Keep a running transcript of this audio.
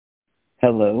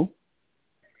Hello.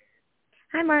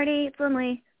 Hi, Marty. It's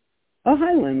Lindley. Oh,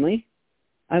 hi, Lindley.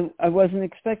 I wasn't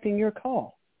expecting your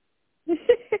call.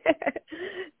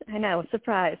 I know.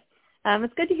 Surprise.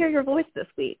 It's good to hear your voice this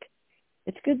week.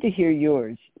 It's good to hear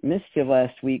yours. Missed you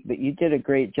last week, but you did a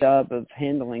great job of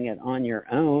handling it on your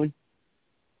own.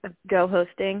 Go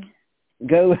hosting.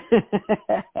 Go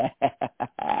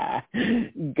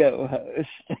host.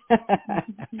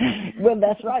 Well,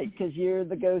 that's right, because you're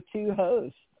the go-to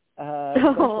host.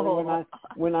 Especially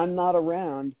when I'm not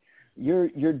around.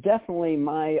 You're definitely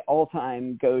my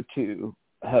all-time go-to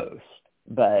host.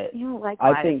 But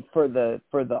I think for the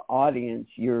audience,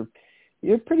 you're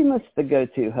pretty much the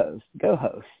go-to host. Go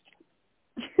host.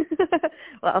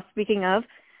 Well, speaking of,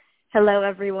 hello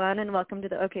everyone, and welcome to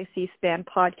the OKC Span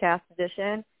podcast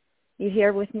edition. You're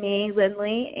here with me,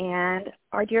 Lindley, and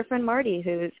our dear friend Marty,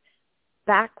 who's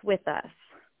back with us.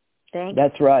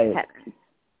 That's right. Heaven.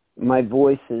 My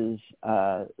voice is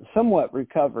somewhat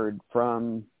recovered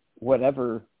from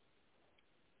whatever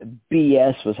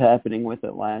BS was happening with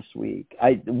it last week.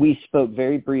 We spoke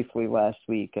very briefly last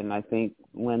week, and I think,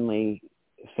 Lindley,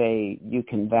 Faye, you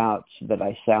can vouch that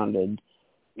I sounded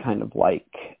kind of like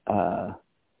the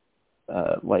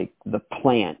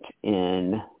plant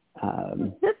in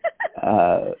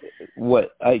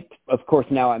of course,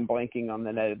 now I'm blanking on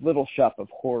the name, Little Shop of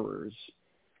Horrors.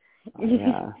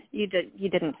 You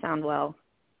didn't sound well.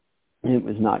 It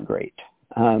was not great.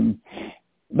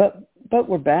 But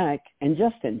we're back, and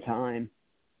just in time.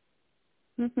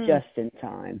 Mm-hmm. Just in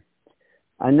time.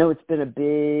 I know it's been a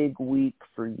big week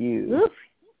for you. Oof.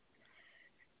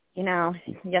 You know,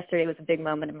 yesterday was a big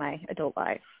moment in my adult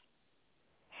life.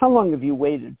 How long have you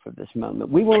waited for this moment?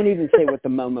 We won't even say what the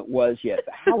moment was yet,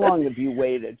 but how long have you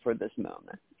waited for this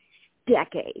moment?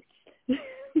 Decades.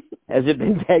 Has it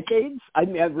been decades? I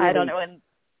don't know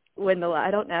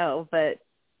I don't know, but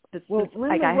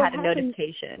I had a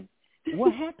notification.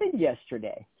 What happened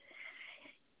yesterday?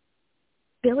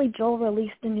 Billy Joel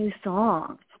released a new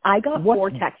song. I got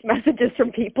 4 text messages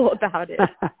from people about it.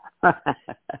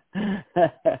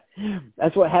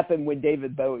 That's what happened when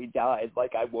David Bowie died.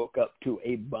 Like, I woke up to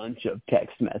a bunch of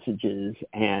text messages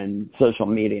and social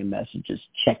media messages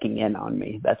checking in on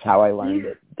me. That's how I learned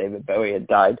that David Bowie had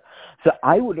died. So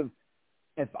I would have,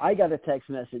 if I got a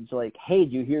text message like, hey,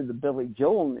 did you hear the Billy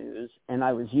Joel news? And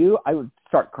I was you, I would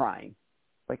start crying.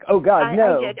 Like, oh, God,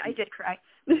 no. I did cry.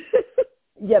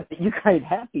 Yeah, but you cried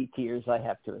happy tears, I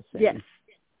have to assume.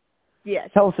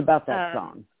 Yes. Tell us about that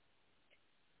song.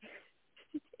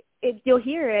 You'll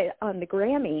hear it on the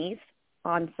Grammys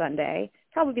on Sunday.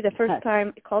 Probably the first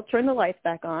time, called Turn the Lights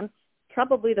Back On.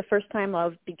 Probably the first time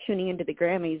I'll be tuning into the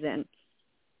Grammys in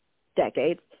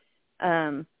decades.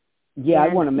 I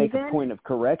want to make a point of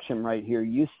correction right here.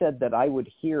 You said that I would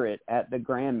hear it at the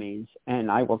Grammys, and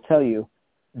I will tell you,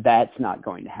 that's not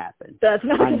going to happen. That's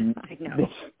not. I know.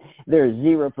 There's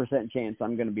 0% chance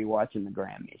I'm going to be watching the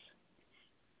Grammys.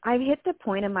 I've hit the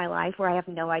point in my life where I have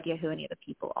no idea who any of the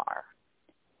people are.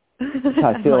 That's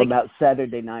how I feel about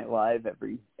Saturday Night Live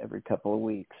every couple of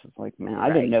weeks. It's like, man,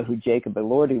 I didn't know who Jacob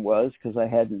Elordi was because I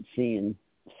hadn't seen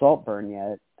Saltburn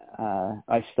yet.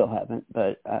 I still haven't,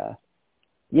 but I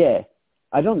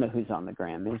don't know who's on the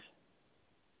Grammys.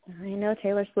 I know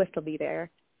Taylor Swift will be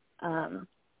there. And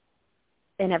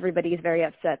everybody's very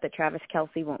upset that Travis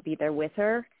Kelce won't be there with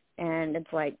her. And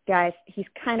it's like, guys, he's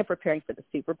kind of preparing for the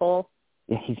Super Bowl.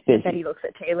 Yeah, he's busy. Then he looks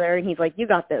at Taylor and he's like, you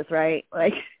got this, right?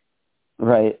 Like,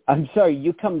 right. I'm sorry,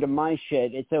 you come to my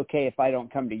shit. It's okay if I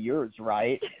don't come to yours,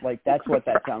 right? Like, that's what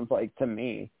that sounds like to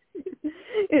me.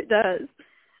 It does.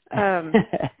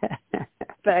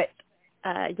 But,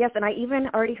 yes, and I even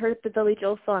already heard the Billy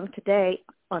Joel song today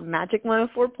on Magic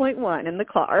 104.1 in the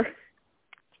car.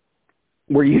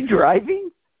 Were you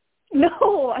driving?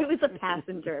 No, I was a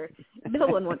passenger. No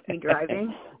one wants me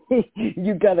driving.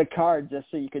 You got a car just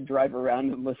so you could drive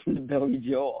around and listen to Billy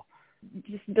Joel.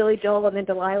 Just Billy Joel and then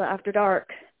Delilah After Dark.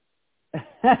 Do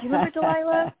you remember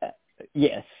Delilah?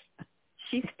 Yes.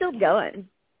 She's still going.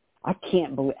 I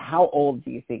can't believe. How old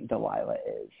do you think Delilah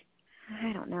is?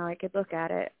 I don't know. I could look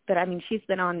at it. But, I mean, she's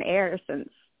been on the air since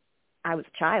I was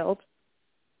a child.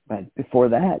 But before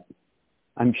that,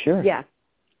 I'm sure. Yeah.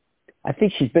 I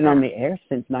think she's been on the air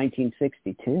since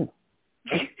 1962.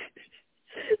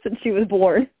 Since she was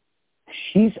born.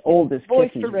 She's old as Voice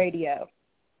Kissinger. for radio.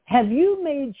 Have you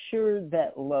made sure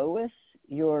that Lois,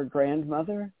 your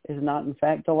grandmother, is not in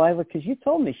fact Delilah? Because you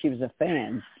told me she was a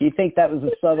fan. Do you think that was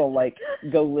a subtle, like,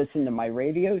 go listen to my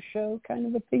radio show kind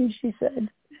of a thing she said?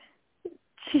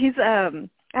 She's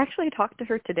actually talked to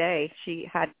her today. She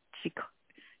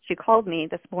called me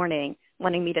this morning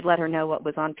wanting me to let her know what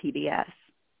was on PBS.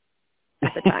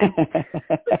 at the time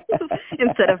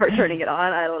instead of her turning it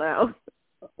on. I don't know.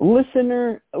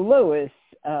 Listener Lois,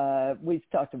 we've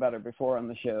talked about her before on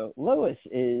the show. Lois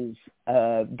is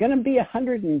going to be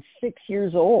 106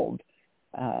 years old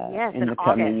in the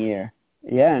coming year.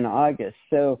 Yeah, in August.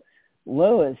 So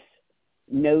Lois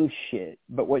knows shit,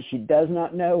 but what she does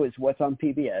not know is what's on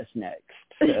PBS next.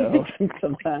 So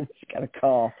sometimes you got to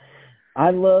call. I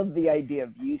love the idea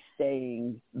of you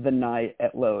staying the night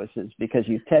at Lois's because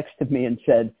you texted me and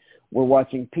said, we're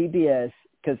watching PBS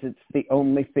because it's the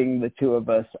only thing the two of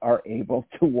us are able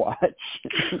to watch.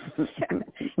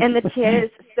 And the chair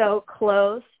is so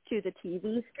close to the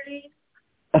TV screen.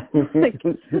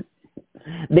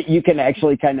 That you can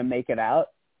actually kind of make it out?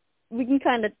 We can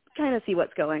kind of see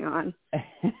what's going on.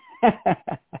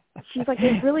 She's like,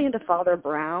 she's really into Father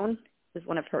Brown, is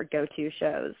one of her go-to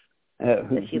shows. Oh,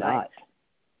 who's she not? Likes.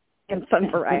 And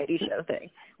some variety show thing.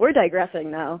 We're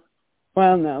digressing, though.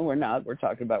 Well, no, we're not. We're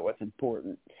talking about what's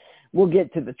important. We'll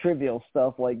get to the trivial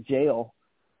stuff like jail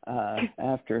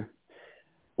after.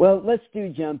 Well, let's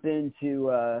jump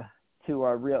into to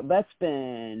our real. That's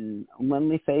been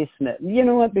Lindley Face. You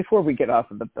know what? Before we get off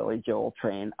of the Billy Joel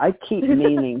train, I keep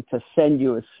meaning to send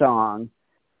you a song.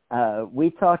 We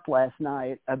talked last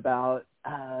night about.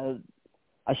 I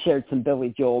shared some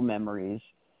Billy Joel memories,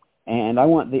 and I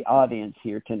want the audience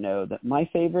here to know that my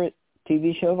favorite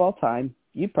TV show of all time.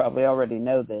 You probably already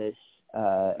know this,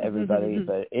 everybody,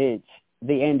 but it's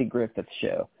the Andy Griffith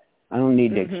Show. I don't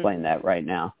need to explain that right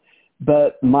now.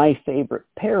 But my favorite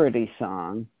parody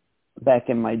song back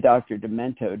in my Dr.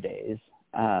 Demento days,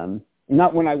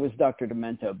 not when I was Dr.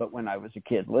 Demento, but when I was a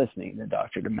kid listening to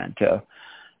Dr. Demento,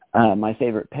 my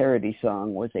favorite parody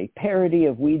song was a parody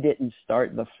of We Didn't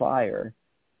Start the Fire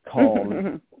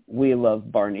called We Love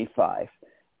Barney Fife.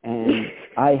 And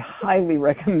I highly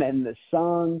recommend this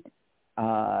song.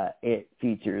 It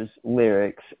features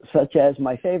lyrics such as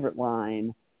my favorite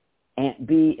line, Aunt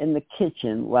B in the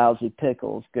kitchen, lousy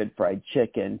pickles, good fried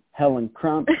chicken, Helen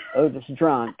Crump, Otis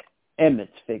drunk,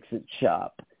 Emmett's fix-it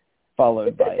shop,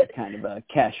 followed by a kind of a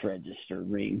cash register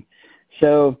ring.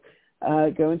 So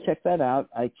go and check that out.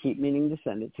 I keep meaning to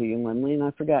send it to you, Lindley, and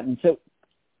I've forgotten. So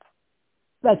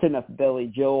that's enough Billy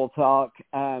Joel talk.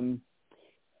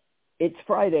 It's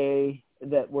Friday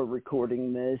that we're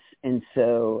recording this, and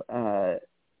so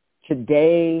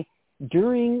today,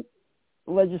 during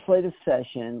legislative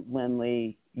session,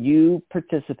 Lindley, you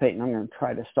participate, and I'm going to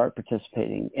try to start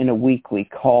participating in a weekly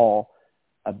call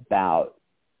about,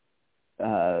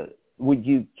 would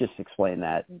you just explain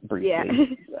that briefly? Yeah.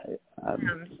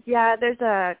 Yeah, there's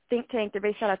a think tank. They're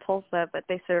based out of Tulsa, but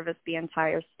they service the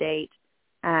entire state,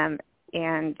 and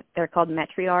they're called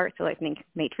Metriarch, so I think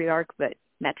matriarch, but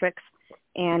metrics.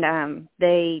 And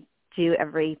they do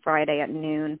every Friday at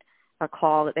noon a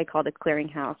call that they call the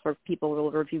clearinghouse, where people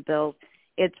will review bills.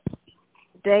 It's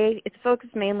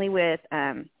focused mainly with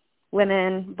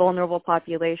women, vulnerable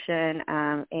population,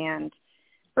 and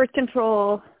birth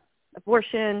control,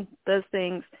 abortion, those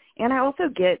things. And I also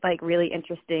get like really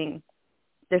interesting.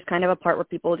 There's kind of a part where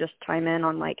people just chime in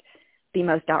on like the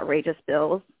most outrageous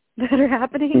bills that are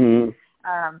happening.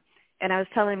 And I was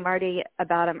telling Marty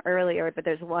about them earlier, but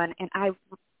there's one, and I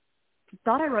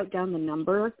thought I wrote down the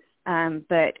number,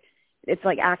 but it's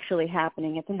like actually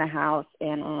happening. It's in the House,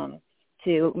 and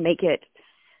to make it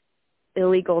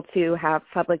illegal to have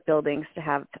public buildings to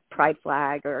have pride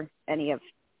flag or any of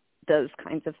those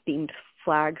kinds of themed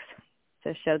flags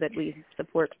to show that we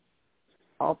support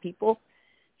all people.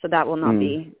 So that will not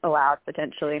be allowed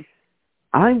potentially.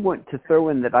 I want to throw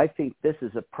in that I think this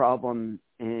is a problem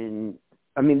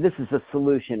this is a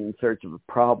solution in search of a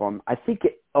problem. I think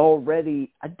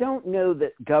I don't know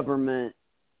that government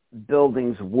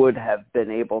buildings would have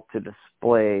been able to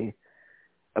display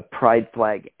a pride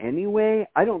flag anyway.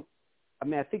 I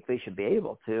think they should be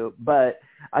able to, but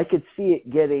I could see it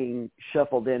getting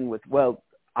shuffled in with, well,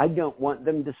 I don't want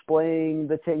them displaying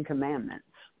the 10 Commandments.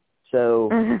 So,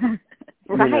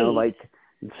 right.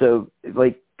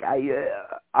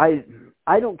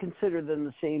 I don't consider them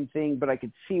the same thing, but I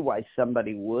could see why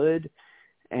somebody would.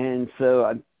 And so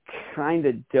I kind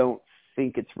of don't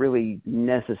think it's really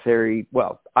necessary.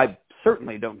 Well, I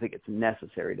certainly don't think it's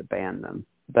necessary to ban them,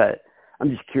 but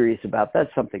I'm just curious about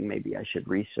that's something maybe I should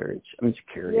research. I'm just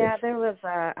curious. Yeah, there was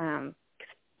a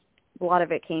lot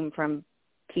of it came from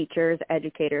teachers,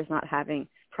 educators not having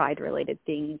pride-related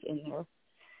things in their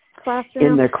classroom.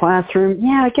 In their classroom?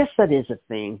 Yeah, I guess that is a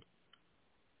thing.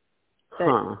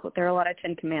 But there are a lot of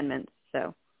 10 Commandments,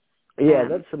 so. Yeah,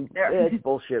 that's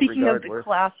bullshit. Speaking regardless. Of the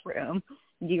classroom,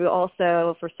 you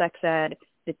also, for sex ed,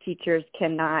 the teachers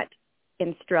cannot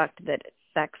instruct that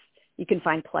you can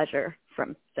find pleasure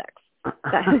from sex.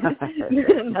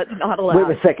 That's not allowed.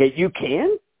 Wait a second, you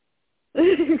can?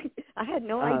 I had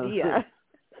no idea.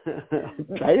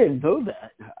 I didn't know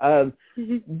that.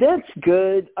 That's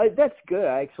good. That's good.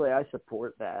 Actually, I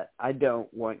support that. I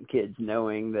don't want kids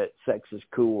knowing that sex is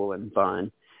cool and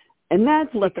fun, and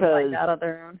that's Let because them find out on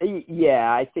their own.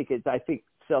 Yeah, I think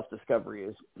self-discovery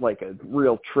is like a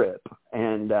real trip,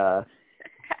 and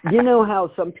you know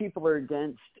how some people are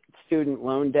against student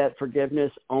loan debt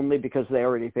forgiveness only because they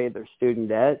already paid their student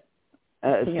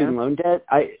loan debt.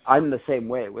 I'm the same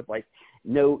way with like,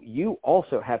 no, you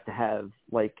also have to have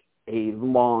like a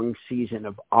long season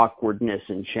of awkwardness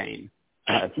and shame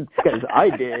because I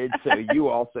did, so you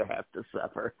also have to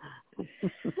suffer.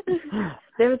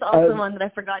 There was also one that I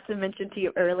forgot to mention to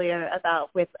you earlier about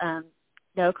with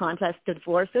no contest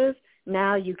divorces.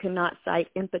 Now you cannot cite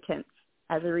impotence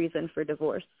as a reason for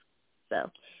divorce.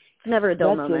 So it's never a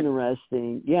dull moment. That's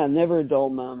interesting. Yeah, never a dull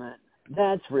moment.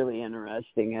 That's really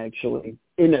interesting, actually,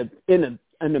 in an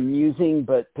amusing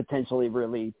but potentially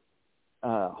really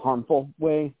harmful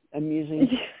way. Amusing,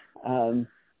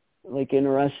 like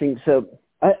interesting. So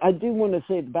I do want to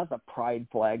say about the pride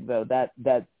flag, though.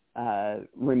 That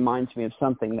reminds me of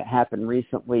something that happened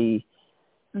recently,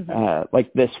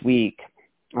 like this week.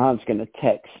 I was going to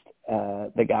text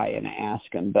the guy and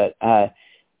ask him, but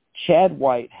Chad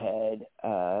Whitehead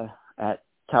at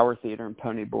Tower Theater and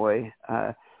Pony Boy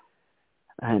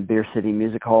and Beer City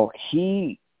Music Hall,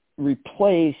 he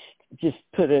just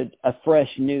put a fresh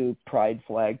new pride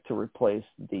flag to replace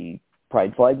the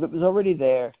pride flag that was already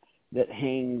there that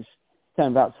hangs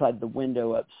kind of outside the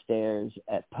window upstairs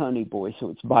at Pony Boy. So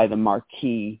it's by the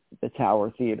marquee, the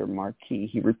Tower Theater marquee.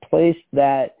 He replaced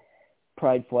that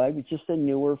pride flag with just a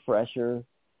newer, fresher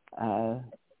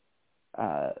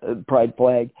pride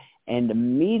flag. And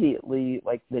immediately,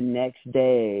 like the next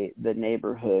day, the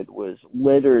neighborhood was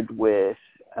littered with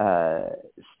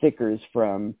stickers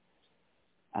from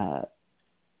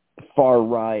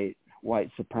far-right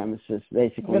white supremacists,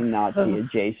 basically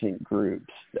Nazi-adjacent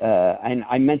groups. And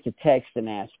I meant to text and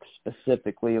ask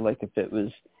specifically, like if it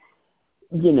was,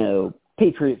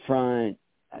 Patriot Front,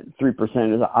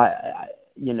 3%,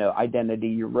 Identity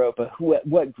Europa,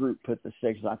 what group put the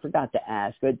stickers on. I forgot to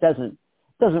ask, but it doesn't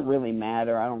really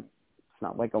matter. It's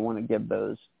not like I want to give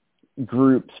those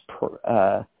groups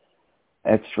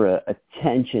extra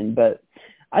attention, but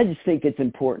I just think it's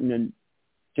important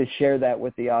to share that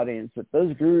with the audience, that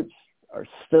those groups are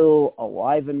still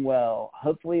alive and well.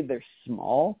 Hopefully they're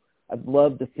small. I'd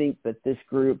love to think that this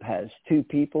group has 2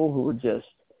 people who are just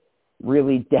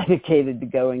really dedicated to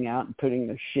going out and putting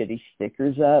their shitty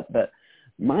stickers up. But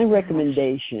my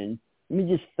recommendation, let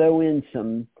me just throw in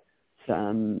some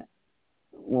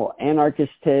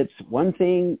anarchist tips. One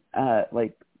thing,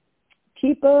 like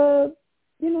keep a,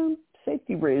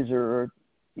 safety razor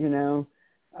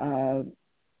or,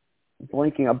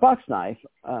 blinking a box knife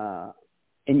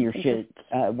in your shit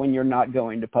when you're not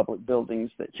going to public buildings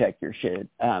that check your shit,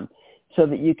 so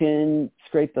that you can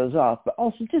scrape those off. But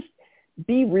also just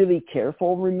be really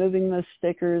careful removing those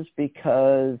stickers,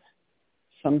 because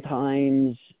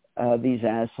sometimes these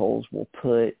assholes will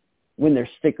when their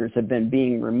stickers have been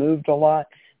being removed a lot,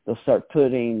 they'll start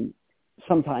putting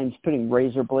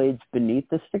razor blades beneath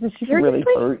the stickers. You can really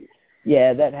hurt.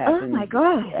 Yeah, that happens. Oh my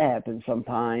God. That happens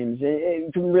sometimes.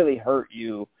 It can really hurt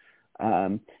you.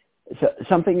 So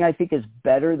something I think is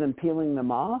better than peeling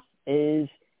them off is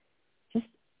just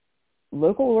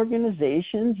local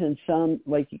organizations, and some,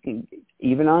 like you can,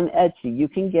 even on Etsy, you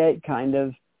can get kind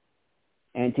of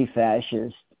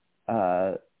anti-fascist,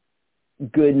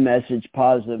 good message,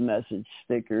 positive message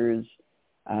stickers,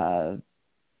 defund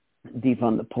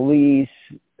the police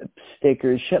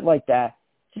stickers, shit like that.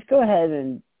 Just go ahead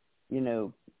and,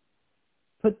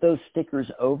 put those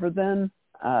stickers over them.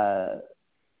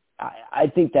 I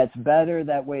think that's better.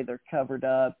 That way they're covered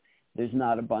up. There's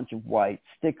not a bunch of white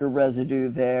sticker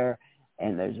residue there,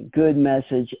 and there's a good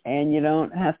message, and you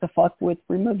don't have to fuck with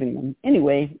removing them.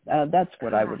 Anyway, that's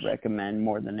what I would recommend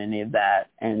more than any of that.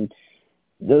 And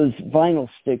those vinyl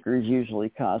stickers usually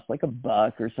cost like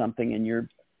 $1 or something, and you're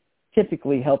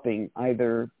typically helping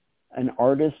either an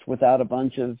artist without a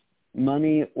bunch of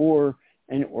money or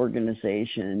an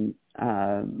organization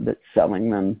that's selling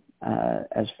them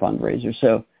as fundraisers.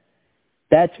 So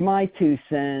that's my 2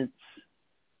 cents.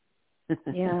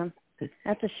 Yeah,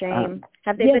 that's a shame.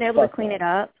 Have they been able to clean it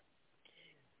up?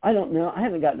 I don't know. I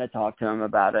haven't gotten to talk to him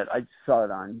about it. I saw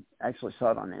it on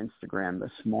Instagram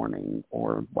this morning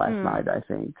or last night, I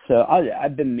think. So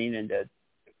I've been meaning to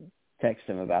text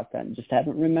him about that and just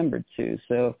haven't remembered to.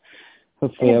 So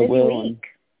hopefully I will.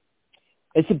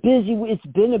 It's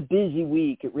been a busy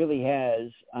week. It really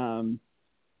has.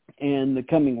 and the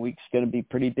coming week's going to be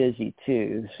pretty busy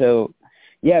too. So,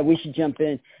 yeah, we should jump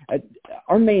in.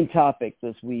 Our main topic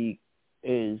this week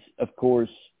is, of course,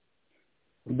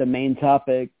 the main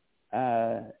topic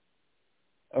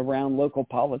around local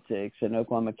politics in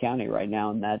Oklahoma County right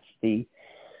now, and that's the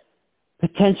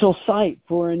potential site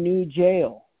for a new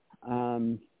jail.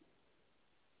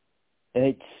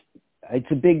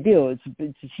 It's a big deal.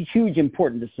 It's a huge,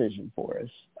 important decision for us.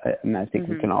 I think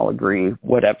we can all agree,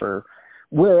 wherever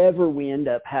we end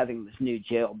up having this new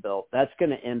jail built, that's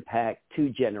going to impact 2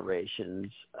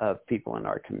 generations of people in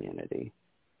our community.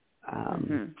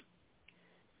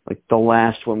 Like the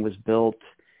last one was built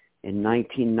in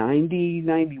 1990,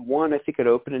 91. I think it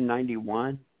opened in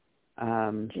 91.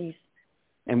 Jeez.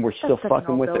 And we're still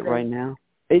fucking with it right now.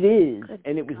 It is. Good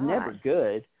and it was God. never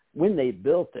good. When they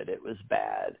built it, it was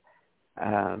bad.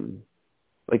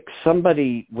 Like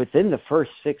somebody, within the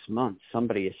first 6 months,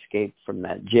 somebody escaped from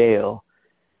that jail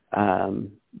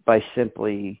by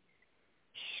simply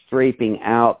scraping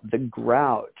out the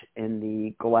grout in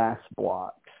the glass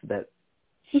blocks that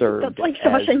served That's like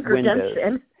as Shawshank windows.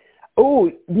 Redemption.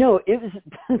 Oh, no, it was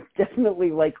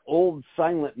definitely like old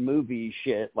silent movie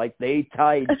shit. Like they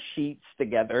tied sheets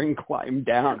together and climbed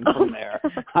down from there.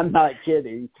 I'm not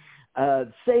kidding.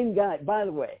 Same guy, by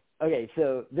the way. Okay,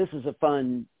 so this is a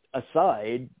fun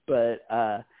aside, but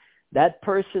that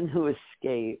person who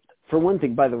escaped, for one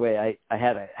thing, by the way, I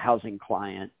had a housing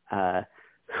client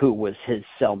who was his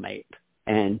cellmate,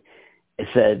 and it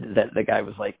said that the guy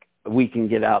was like, we can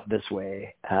get out this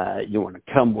way. You want to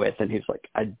come with? And he's like,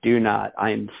 I do not.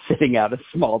 I'm sitting out a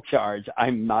small charge.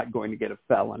 I'm not going to get a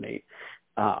felony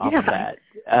off of that.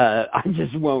 I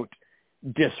just won't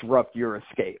disrupt your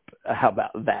escape. How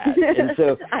about that? And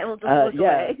so I will just look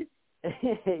away.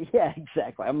 Yeah,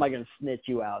 exactly. I'm not going to snitch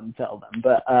you out and tell them.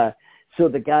 But so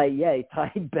the guy, he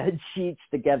tied bed sheets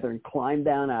together and climbed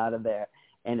down out of there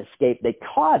and escaped. They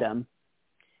caught him,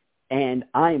 and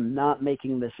I'm not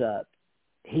making this up.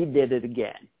 He did it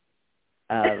again.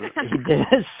 He did it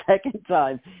a second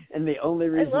time, and the only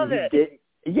reason didn't,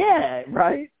 yeah,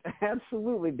 right,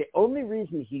 absolutely. The only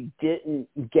reason he didn't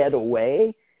get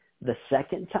away the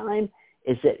second time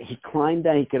is that he climbed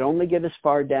down. He could only get as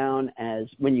far down as,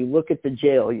 when you look at the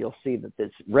jail, you'll see that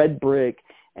there's red brick,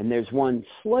 and there's one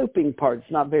sloping part. It's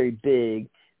not very big.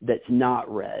 That's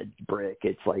not red brick.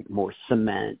 It's like more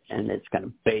cement, and it's kind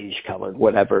of beige colored,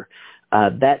 whatever.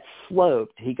 That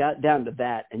sloped. He got down to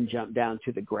that and jumped down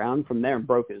to the ground from there and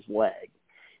broke his leg.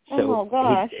 So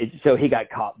so he got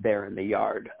caught there in the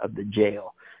yard of the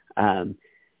jail. But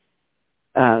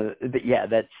yeah,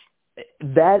 that's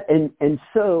that. And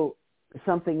so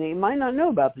something that you might not know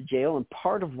about the jail, and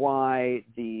part of why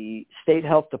the state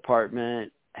health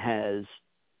department has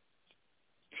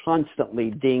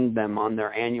constantly dinged them on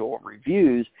their annual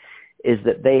reviews, is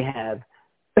that they have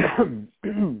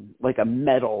like a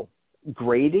metal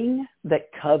grating that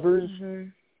covers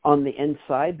on the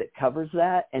inside that covers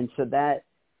that, and so that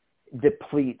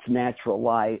depletes natural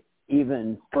light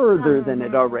even further than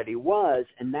it already was,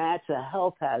 and that's a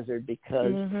health hazard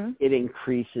because it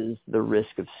increases the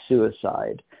risk of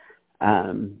suicide.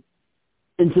 And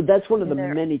so that's one of the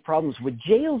many problems with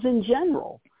jails in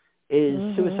general, is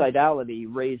suicidality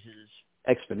raises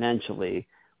exponentially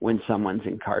when someone's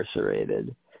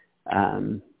incarcerated.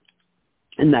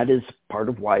 And that is part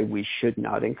of why we should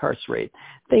not incarcerate.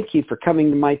 Thank you for coming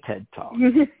to my TED Talk.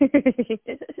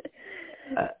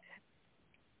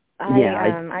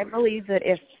 I believe that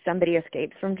if somebody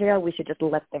escapes from jail, we should just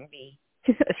let them be.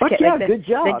 Fuck yeah, good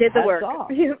job. They did the Hats work. Off.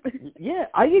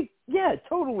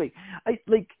 Totally.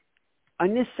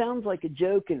 And this sounds like a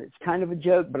joke, and it's kind of a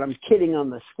joke, but I'm kidding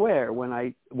on the square when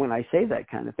I say that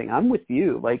kind of thing. I'm with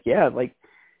you. Well,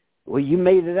 you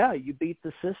made it out. You beat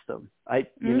the system. I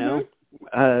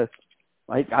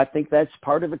think that's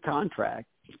part of the contract,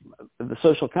 the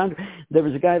social contract. There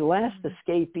was a guy, last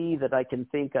escapee that I can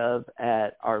think of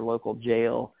at our local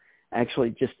jail,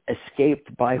 actually just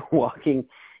escaped by walking.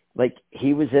 Like,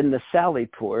 he was in the Sally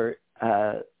Port.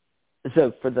 So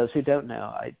for those who don't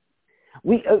know,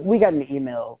 we got an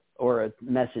email or a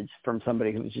message from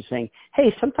somebody who was just saying,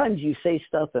 hey, sometimes you say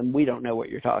stuff and we don't know what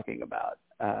you're talking about.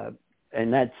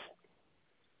 And that's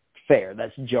fair.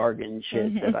 That's jargon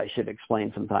shit that I should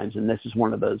explain sometimes. And this is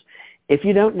one of those. If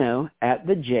you don't know, at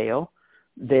the jail,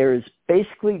 there's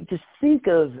basically, just think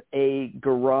of a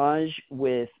garage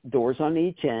with doors on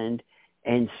each end.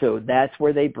 And so that's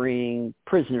where they bring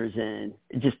prisoners in.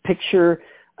 Just picture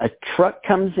a truck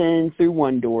comes in through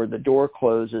one door, the door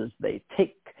closes, they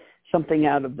take something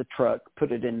out of the truck,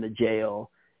 put it in the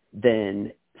jail,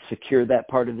 then secure that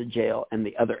part of the jail, and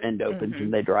the other end opens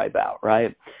and they drive out,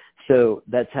 right? So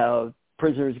that's how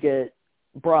prisoners get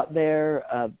brought there.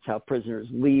 It's how prisoners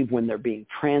leave when they're being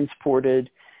transported.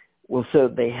 Well, so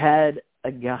they had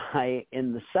a guy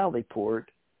in the sally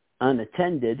port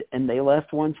unattended, and they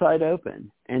left one side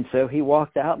open. And so he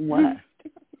walked out and left.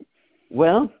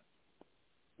 Well,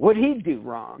 what'd he do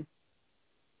wrong?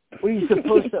 What are you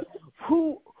supposed to,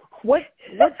 what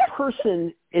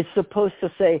person is supposed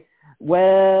to say,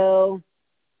 well,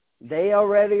 they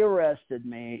already arrested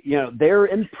me. You know, they're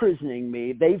imprisoning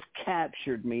me. They've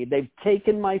captured me. They've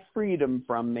taken my freedom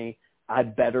from me. I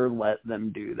better let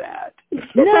them do that.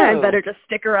 No. I better just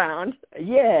stick around.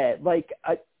 Yeah,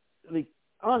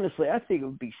 honestly, I think it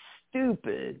would be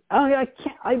stupid. I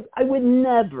would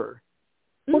never.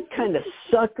 What kind of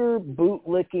sucker,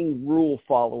 bootlicking rule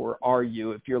follower are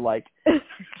you if you're like,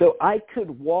 so I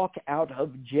could walk out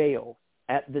of jail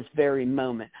at this very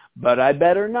moment, but I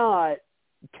better not,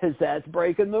 because that's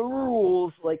breaking the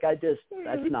rules.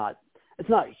 It's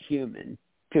not human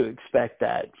to expect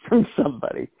that from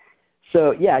somebody.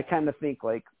 So, yeah, I kind of think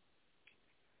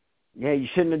you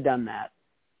shouldn't have done that.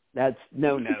 That's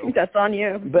no. That's on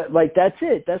you. But, that's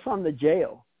it. That's on the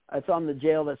jail. That's on the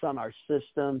jail. That's on our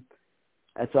system.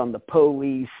 That's on the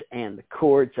police and the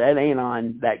courts. That ain't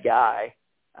on that guy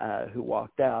who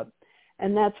walked out.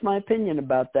 And that's my opinion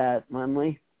about that,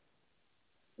 Lemley.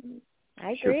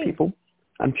 I agree.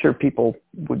 I'm sure people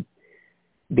would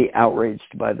be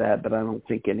outraged by that, but I don't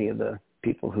think any of the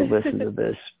people who listen to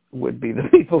this would be the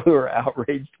people who are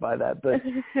outraged by that. But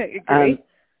I agree.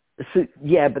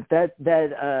 But that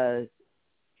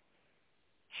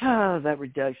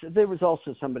reduction. There was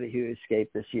also somebody who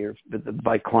escaped this year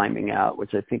by climbing out,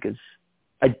 which I think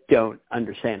I don't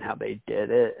understand how they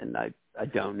did it, and I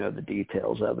don't know the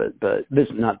details of it. But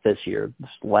not this year,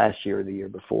 this last year or the year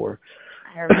before.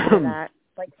 I remember that.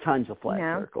 Tons of flat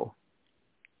circle.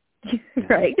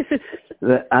 Right.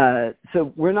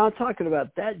 So we're not talking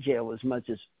about that jail as much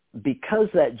as because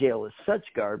that jail is such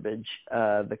garbage,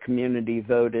 the community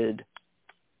voted,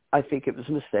 I think it was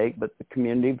a mistake, but the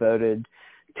community voted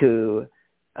to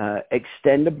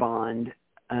extend a bond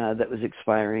that was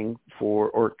expiring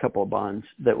or a couple of bonds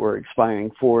that were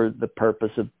expiring for the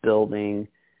purpose of building,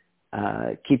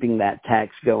 keeping that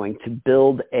tax going to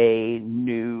build a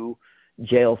new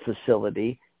jail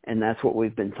facility. And that's what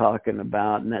we've been talking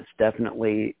about. And that's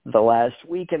definitely the last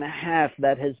week and a half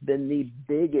that has been the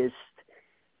biggest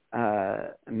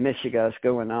mishigas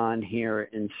going on here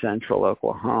in central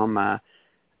Oklahoma.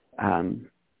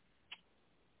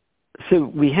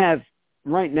 So we have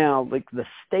right now, the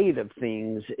state of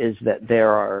things is that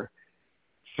there are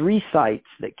 3 sites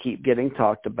that keep getting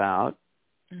talked about.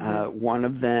 Mm-hmm. One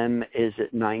of them is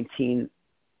at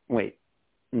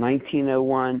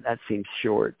 1901. That seems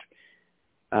short.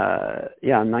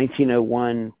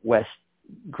 1901 West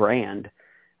Grand.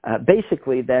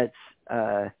 Basically, that's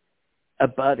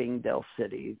abutting Del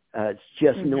City. It's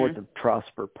just north of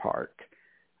Prosper Park,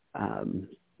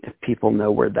 if people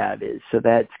know where that is. So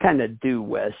that's kind of due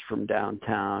west from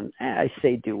downtown. I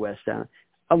say due west down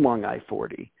along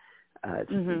I-40.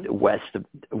 It's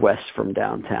west from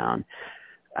downtown,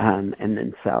 and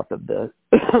then south of the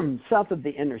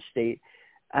interstate.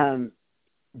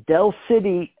 Del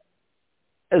City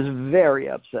is very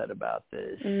upset about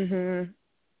this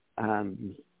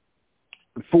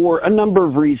for a number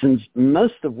of reasons,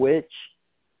 most of which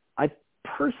I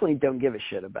personally don't give a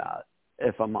shit about,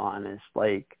 if I'm honest.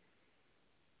 I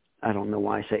don't know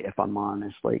why I say if I'm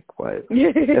honest. What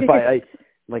if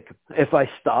I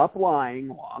stop lying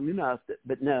long enough?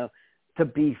 But no, to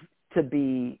be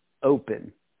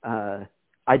open,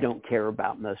 I don't care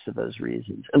about most of those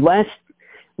reasons. And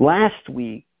last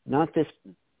week, not this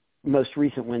most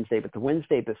recent Wednesday, but the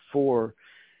Wednesday before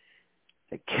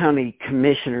the county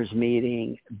commissioners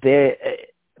meeting,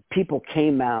 people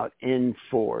came out in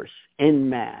force, en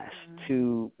masse,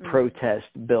 to protest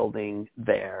building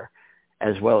there,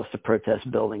 as well as to protest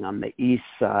building on the east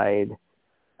side,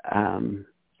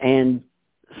 and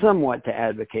somewhat to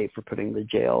advocate for putting the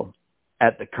jail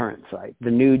at the current site. The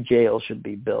new jail should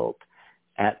be built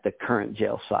at the current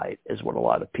jail site, is what a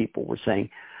lot of people were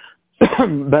saying.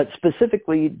 But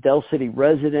specifically, Del City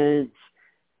residents,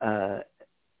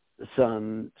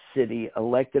 some city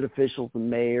elected officials, the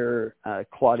mayor,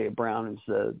 Claudia Brown is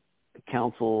the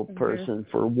council person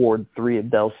for Ward 3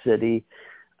 of Del City,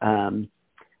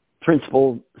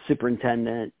 principal,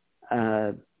 superintendent,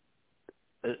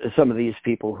 some of these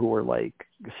people who were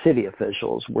city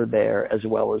officials were there, as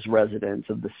well as residents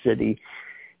of the city.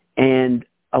 And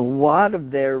a lot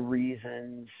of their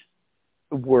reasons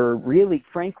were really,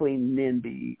 frankly,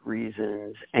 NIMBY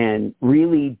reasons and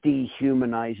really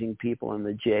dehumanizing people in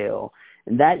the jail.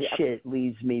 And that shit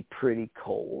leaves me pretty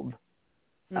cold.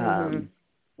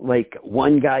 Like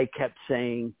one guy kept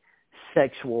saying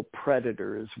sexual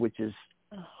predators, which is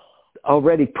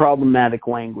already problematic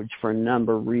language for a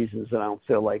number of reasons that I don't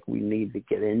feel like we need to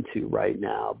get into right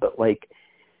now. But like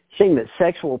saying that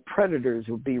sexual predators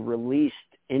would be released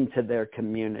into their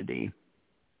community.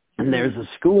 And there's a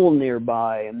school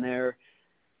nearby, and there are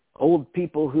old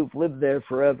people who've lived there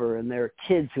forever, and there are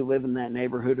kids who live in that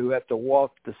neighborhood who have to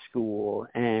walk to school.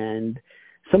 And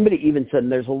somebody even said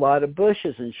there's a lot of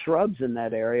bushes and shrubs in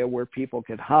that area where people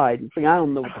could hide. And I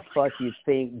don't know what the fuck you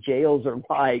think jails are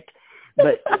like,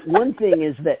 but one thing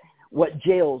is that what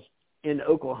jails in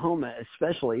Oklahoma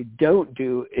especially don't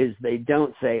do is they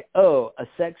don't say, oh, a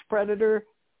sex predator,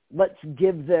 let's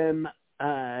give them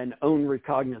an own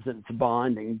recognizance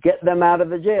bond and get them out of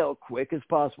the jail quick as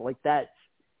possible. Like that's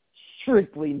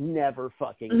strictly never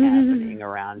fucking happening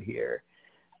around here.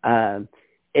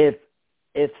 If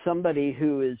somebody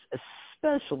who is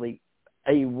especially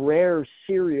a rare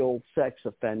serial sex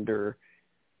offender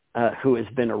who has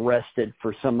been arrested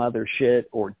for some other shit,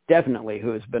 or definitely who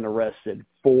has been arrested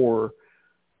for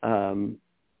a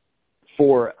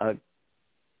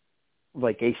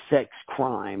sex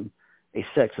crime, a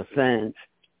sex offense,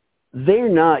 they're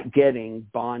not getting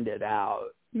bonded out.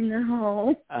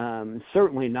 No.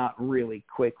 Certainly not really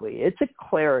quickly. It's a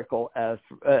clerical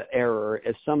error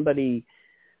if somebody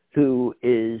who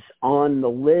is on the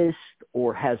list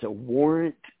or has a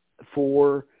warrant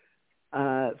for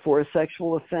a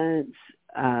sexual offense,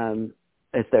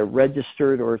 if they're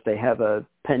registered or if they have a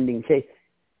pending case,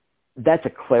 that's a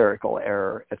clerical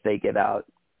error if they get out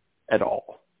at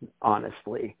all,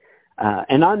 honestly.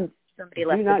 And Somebody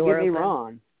left do not the door get me open.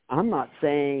 wrong. I'm not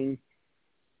saying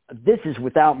this is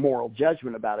without moral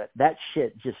judgment about it. That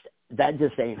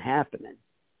just ain't happening.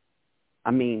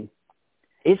 I mean,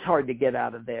 it's hard to get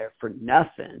out of there for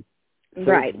nothing. So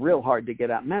right. It's real hard to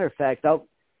get out. Matter of fact,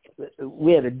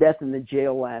 we had a death in the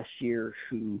jail last year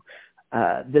who,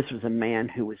 this was a man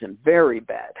who was in very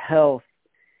bad health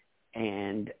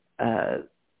and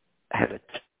had a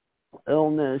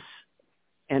illness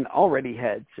and already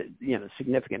had,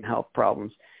 significant health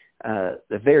problems. A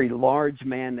very large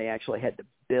man, they actually had to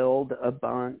build a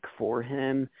bunk for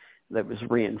him that was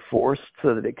reinforced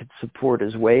so that it could support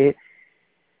his weight.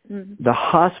 Mm-hmm. The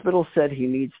hospital said he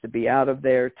needs to be out of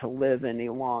there to live any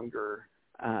longer,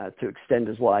 to extend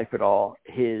his life at all.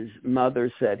 His mother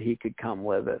said he could come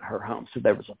live at her home. So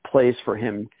there was a place for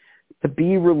him to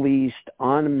be released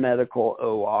on a medical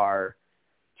OR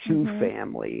to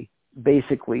family,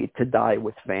 basically to die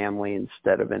with family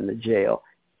instead of in the jail.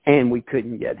 And we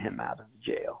couldn't get him out of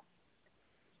the jail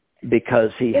because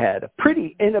he had a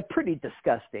pretty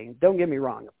disgusting, don't get me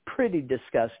wrong, a pretty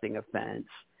disgusting offense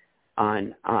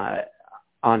on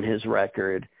his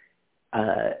record.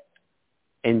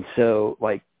 And so,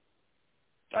 like,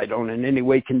 I don't in any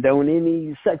way condone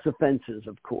any sex offenses,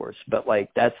 of course, but, like,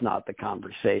 that's not the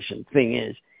conversation. Thing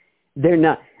is, they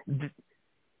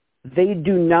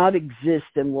do not exist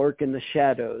and lurk in the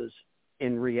shadows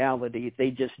in reality.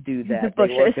 They just do that.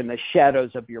 They lurk in the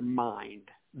shadows of your mind.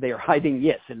 They are hiding,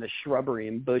 yes, in the shrubbery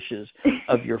and bushes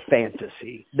of your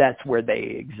fantasy. That's where they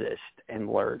exist and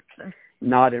lurk.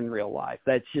 Not in real life.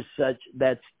 That's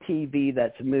TV,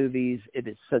 that's movies. It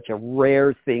is such a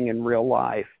rare thing in real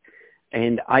life.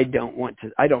 And I don't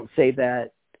say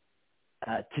that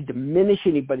to diminish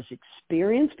anybody's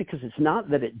experience, because it's not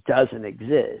that it doesn't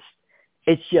exist.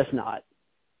 It's just not.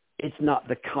 It's not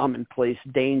the commonplace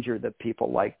danger that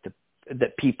people I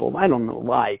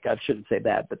shouldn't say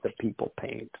that, but that people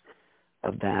paint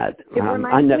of that. It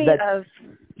reminds me of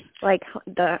like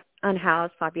the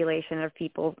unhoused population of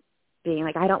people being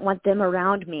like, I don't want them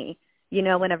around me.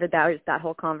 Whenever that was that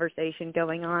whole conversation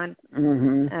going on,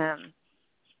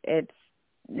 it's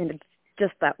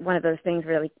just that one of those things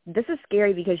where like, this is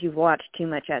scary because you've watched too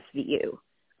much SVU.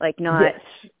 Like not,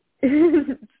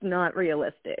 it's not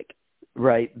realistic.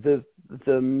 Right. The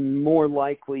more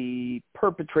likely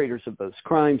perpetrators of those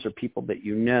crimes are people that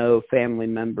family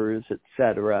members,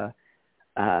 etc.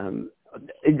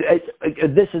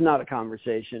 This is not a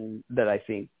conversation that I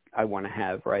think I want to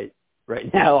have right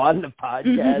now on the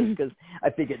podcast, because I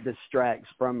think it distracts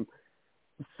from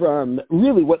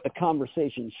really what the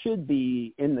conversation should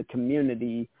be in the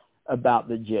community about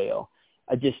the jail.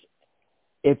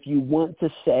 If you want to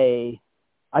say,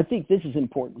 I think this is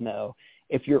important though,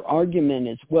 if your argument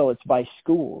is, well, it's by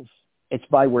schools, it's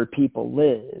by where people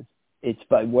live, it's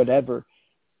by whatever,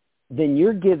 then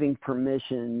you're giving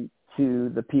permission to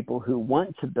the people who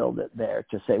want to build it there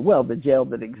to say, well, the jail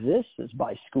that exists is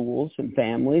by schools and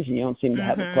families, and you don't seem to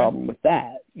have a problem with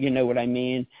that. You know what I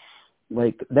mean?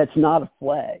 Like, that's not a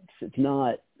flex. It's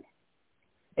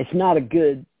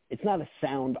it's not a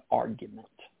sound argument.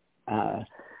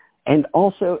 And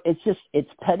also it's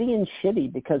petty and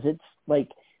shitty because it's like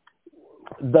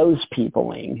those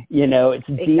peopling, it's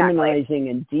demonizing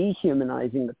and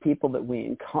dehumanizing the people that we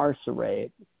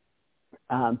incarcerate.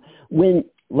 When,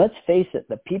 let's face it,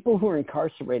 the people who are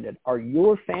incarcerated are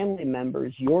your family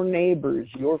members, your neighbors,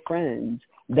 your friends.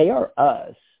 They are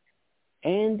us.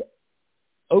 And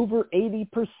over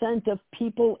 80% of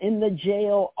people in the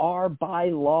jail are by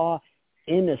law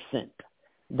innocent.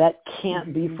 That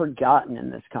can't be forgotten in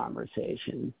this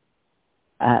conversation.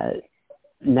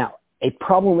 Now, a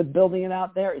problem with building it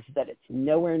out there is that it's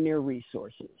nowhere near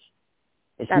resources.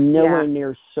 It's nowhere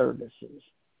near services.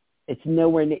 It's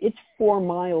nowhere near. It's 4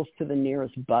 miles to the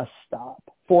nearest bus stop.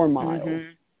 4 miles.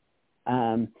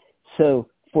 So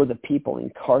for the people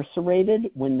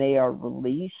incarcerated, when they are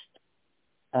released,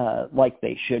 like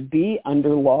they should be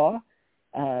under law,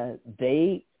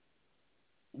 they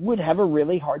would have a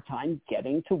really hard time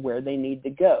getting to where they need to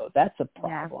go. That's a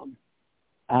problem.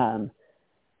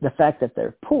 The fact that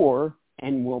they're poor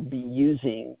and will be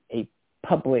using a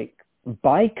public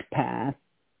bike path,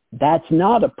 that's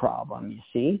not a problem, you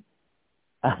see?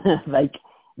 Like,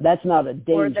 that's not a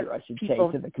danger, I should say,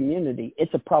 to the community.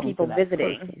 It's a problem for that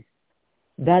visiting. person.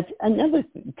 That's another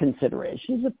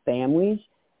consideration is the families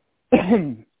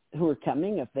who are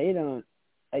coming. If they don't,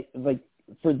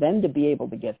 for them to be able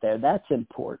to get there, that's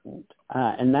important.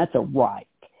 And that's a right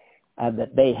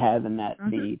that they have and that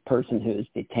the person who is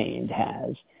detained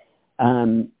has.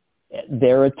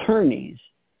 Their attorneys.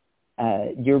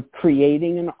 You're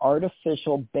creating an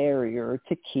artificial barrier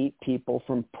to keep people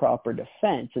from proper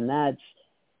defense. And that's,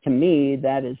 to me,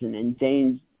 that is an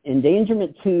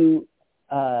endangerment to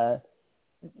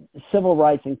civil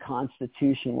rights and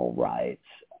constitutional rights.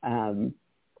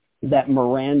 That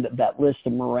list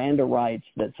of Miranda rights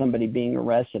that somebody being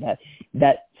arrested had,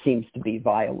 that seems to be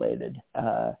violated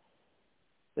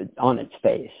on its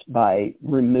face by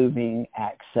removing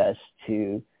access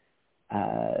to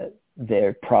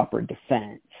their proper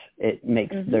defense. It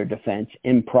makes their defense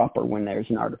improper when there's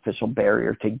an artificial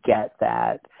barrier to get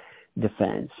that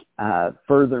defense.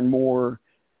 Furthermore,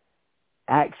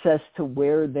 access to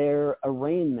where their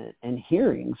arraignment and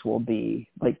hearings will be.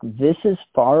 Like, this is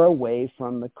far away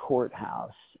from the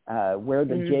courthouse, where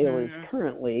the jail is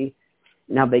currently.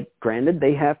 Now, they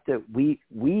have to,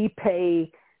 we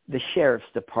pay the sheriff's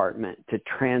department to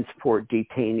transport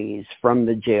detainees from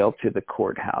the jail to the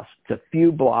courthouse. It's a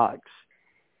few blocks.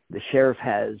 The sheriff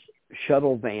has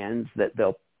shuttle vans that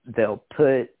they'll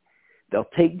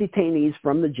take detainees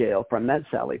from the jail, from that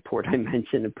Sally Port I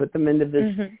mentioned, and put them into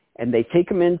this, and they take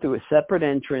them in through a separate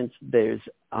entrance. There's,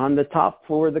 on the top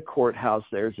floor of the courthouse,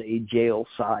 there's a jail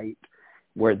site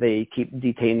where they keep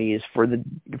detainees for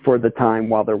the time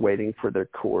while they're waiting for their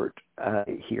court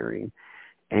hearing.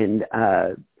 And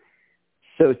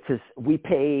so we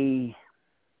pay,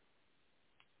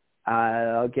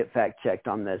 I'll get fact checked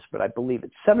on this, but I believe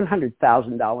it's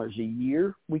 $700,000 a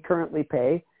year we currently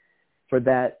pay for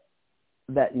that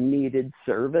needed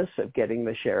service of getting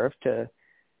the sheriff to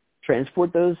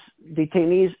transport those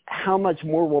detainees. How much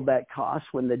more will that cost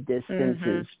when the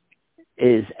distance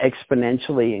is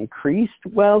exponentially increased?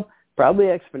 Well, probably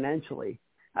exponentially.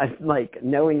 I like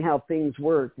knowing how things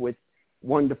work with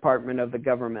one department of the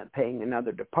government paying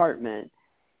another department.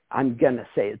 I'm going to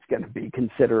say it's going to be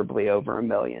considerably over $1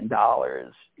 million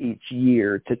each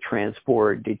year to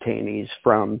transport detainees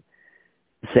from,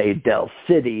 say, Del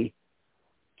City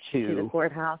to the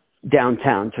courthouse,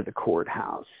 downtown to the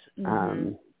courthouse.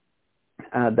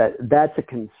 That's a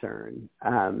concern.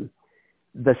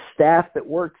 The staff that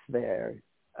works there,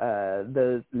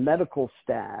 the medical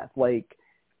staff, like,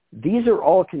 these are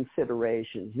all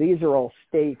considerations. These are all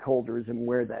stakeholders in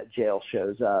where that jail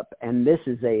shows up. And that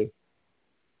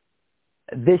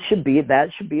should be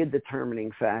a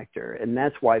determining factor. And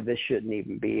that's why this shouldn't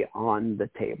even be on the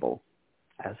table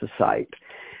as a site,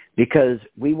 because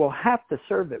we will have to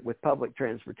serve it with public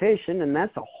transportation. And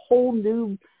that's a whole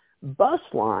new bus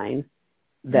line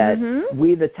that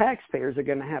we, the taxpayers, are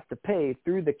going to have to pay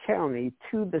through the county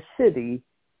to the city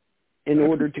in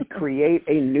order to create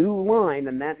a new line.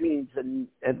 And that means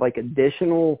like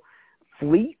additional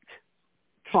fleet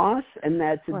costs, and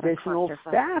that's additional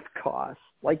staff costs.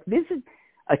 Like, this is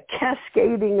a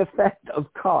cascading effect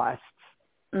of costs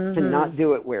to not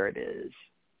do it where it is.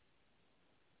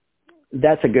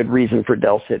 That's a good reason for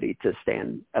Del City to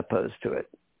stand opposed to it.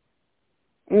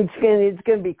 It's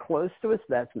going to be close to us.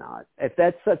 That's not. If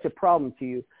that's such a problem to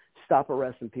you, stop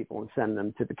arresting people and send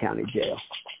them to the county jail.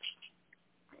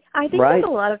 I think there's a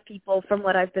lot of people, from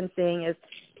what I've been seeing, is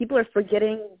people are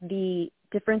forgetting the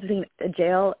difference between a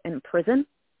jail and prison.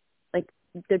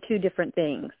 they're two different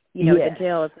things. You know, Yes. the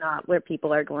jail is not where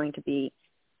people are going to be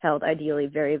held ideally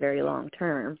very, very long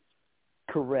term.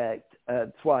 Correct.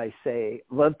 That's why I say,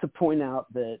 love to point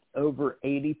out that over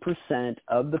 80%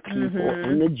 of the people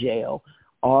in the jail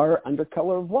are, under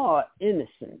color of law,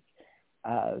 innocent.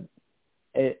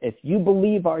 If you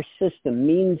believe our system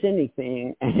means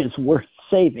anything and is worth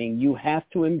saving, you have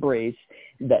to embrace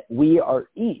that we are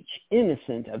each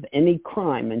innocent of any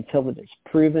crime until it is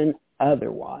proven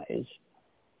otherwise.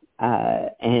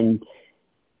 And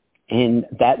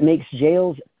that makes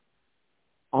jails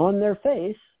on their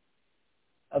face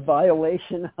a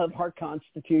violation of our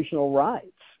constitutional rights.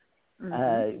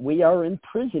 We are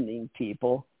imprisoning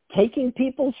people, taking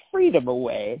people's freedom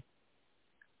away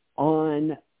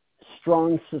on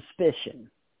strong suspicion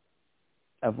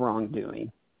of wrongdoing.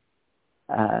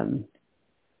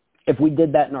 If we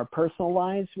did that in our personal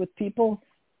lives with people,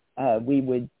 we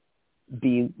would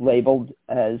be labeled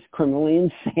as criminally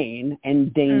insane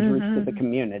and dangerous to the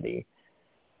community.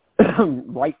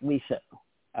 Rightly so.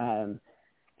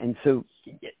 And so,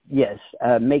 yes,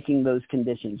 making those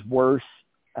conditions worse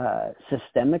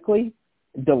systemically,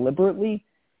 deliberately,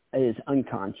 is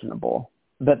unconscionable.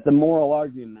 But the moral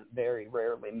argument very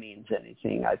rarely means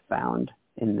anything, I've found,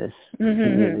 in this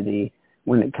community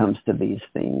when it comes to these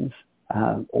things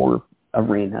or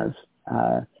arenas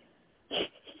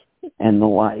and the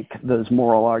like. Those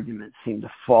moral arguments seem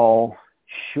to fall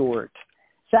short.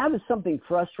 So that was something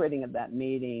frustrating at that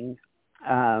meeting.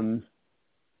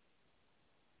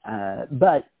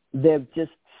 But they've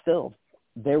just still,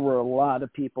 there were a lot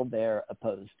of people there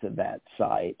opposed to that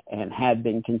site and had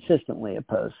been consistently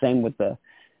opposed. Same with the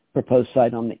proposed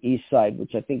site on the east side,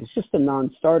 which I think is just a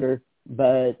non-starter,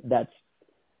 but that's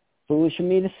foolish of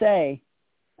me to say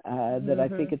that I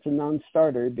think it's a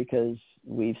non-starter, because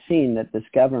we've seen that this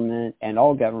government and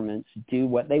all governments do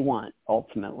what they want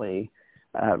ultimately,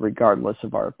 regardless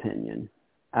of our opinion.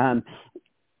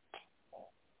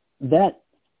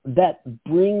 That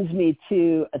brings me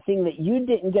to a thing that you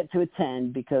didn't get to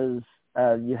attend because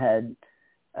you had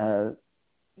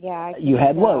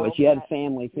Lois, you had a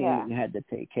family thing that you had to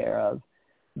take care of.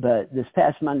 But this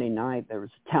past Monday night, there was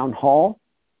a town hall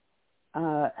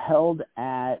held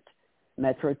at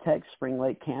Metro Tech Spring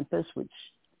Lake campus, which,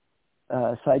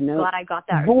 side note, glad I got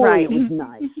that boy, right. it was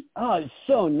nice. Oh, it was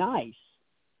so nice.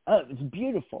 Oh, it was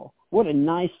beautiful. What a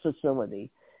nice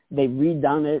facility. They've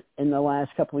redone it in the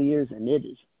last couple of years, and it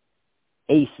is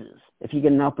aces. If you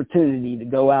get an opportunity to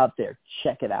go out there,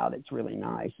 check it out. It's really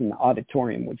nice. And the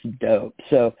auditorium was dope.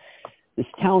 So this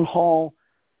town hall,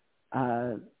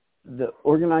 the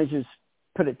organizers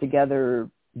put it together,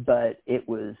 but it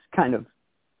was kind of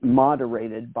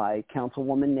moderated by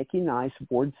Councilwoman Nikki Nice,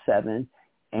 Ward 7,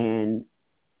 and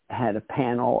had a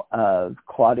panel of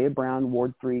Claudia Brown,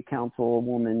 Ward 3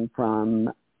 Councilwoman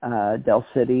from Del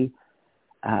City,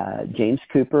 James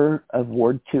Cooper of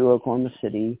Ward 2, Oklahoma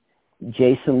City,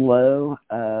 Jason Lowe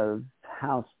of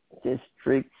House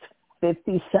District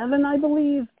 57, I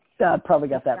believe. Probably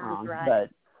got that wrong, right. But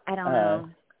I don't know.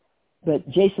 But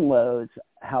Jason Lowe is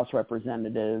House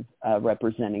Representative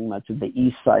representing much of the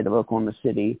east side of Oklahoma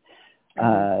City.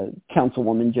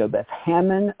 Councilwoman Jo Beth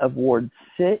Hammond of Ward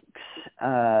 6,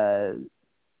 that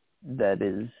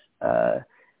is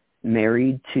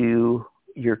married to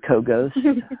your co-ghost,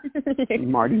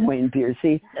 Marty Wayne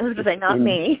Piercy. I was going to say, not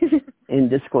me. In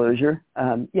disclosure.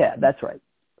 Yeah, that's right.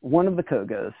 One of the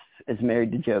co-ghosts is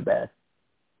married to Jo Beth.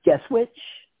 Guess which?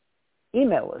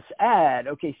 Email us at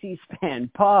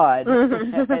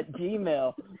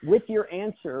okcspanpod@gmail with your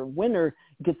answer. Winner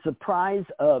gets a prize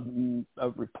of a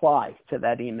reply to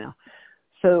that email.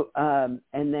 So,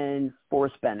 and then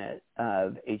Forrest Bennett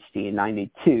of HD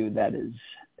 92, that is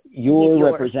your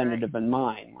representative and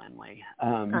mine, Lindley.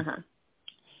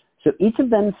 So each of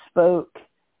them spoke.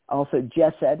 Also,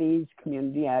 Jess Eddy's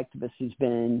community activist who's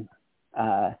been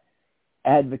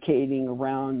advocating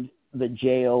around the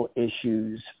jail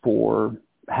issues for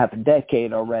half a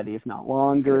decade already, if not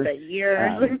longer.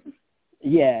 Years.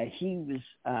 Yeah, he was,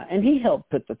 and he helped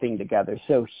put the thing together.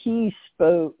 So he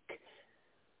spoke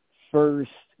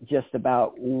first just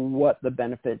about what the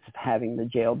benefits of having the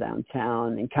jail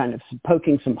downtown and kind of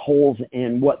poking some holes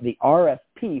in what the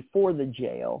RFP for the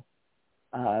jail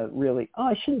really,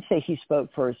 I shouldn't say he spoke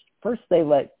first. First, they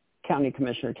let County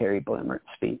Commissioner Terry Blumert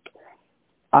speak.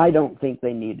 I don't think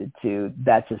they needed to.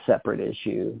 That's a separate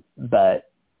issue,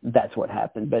 but that's what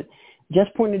happened. But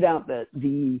just pointed out that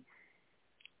the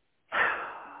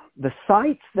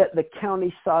sites that the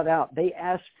county sought out, they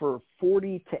asked for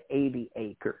 40 to 80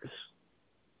 acres.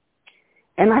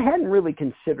 And I hadn't really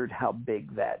considered how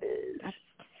big that is.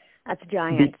 That's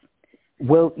giant.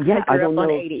 Well, yeah, I don't know.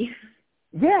 80.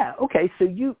 Yeah. Okay. So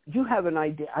you have an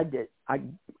idea.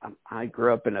 I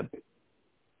grew up in a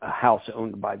house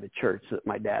owned by the church that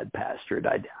my dad pastored.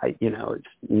 It's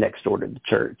next door to the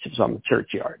church. It's on the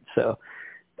churchyard. So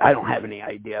I don't have any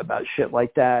idea about shit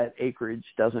like that. Acreage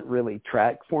doesn't really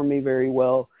track for me very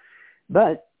well,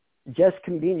 but just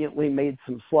conveniently made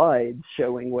some slides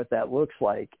showing what that looks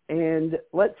like. And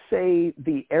let's say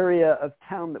the area of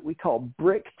town that we call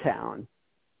Bricktown,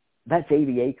 that's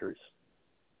 80 acres.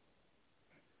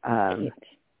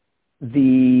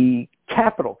 The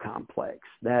Capitol complex,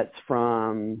 that's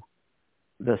from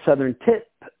the southern tip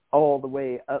all the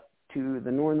way up to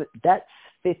the northern, that's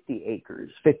 50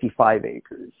 acres, 55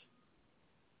 acres.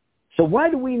 So why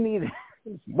do we need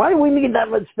that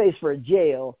much space for a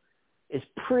jail?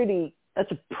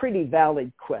 That's a pretty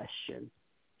valid question.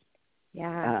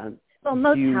 Yeah. Well,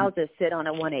 most houses sit on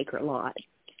a 1 acre lot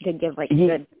to give like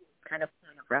good kind of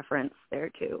point of reference there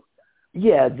too.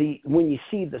 Yeah, when you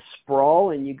see the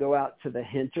sprawl and you go out to the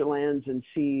hinterlands and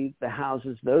see the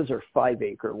houses, those are 5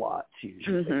 acre lots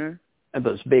usually. Mm-hmm. And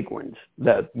those big ones,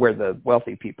 where the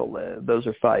wealthy people live, those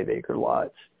are 5 acre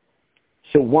lots.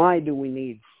 So why do we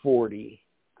need 40?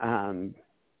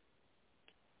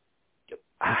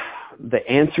 The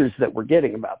answers that we're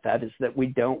getting about that is that we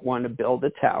don't want to build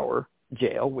a tower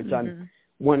jail, which I'm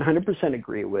 100%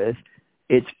 agree with.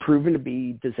 It's proven to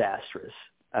be disastrous.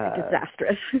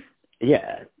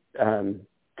 Yeah.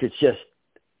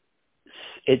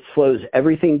 It slows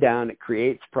everything down. It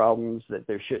creates problems that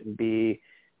there shouldn't be.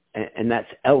 And that's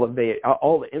elevate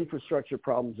all the infrastructure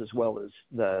problems as well as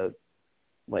the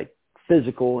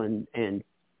physical and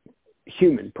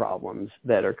human problems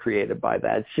that are created by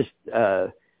that. It's just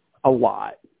a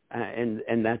lot.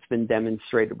 And that's been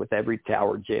demonstrated with every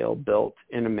tower jail built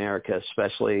in America,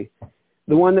 especially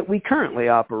the one that we currently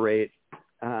operate.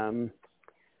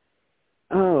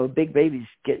 Big Baby's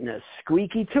getting a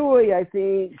squeaky toy, I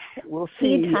think. We'll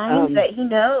see. He times it. He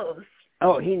knows.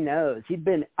 Oh, he knows. He's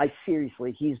been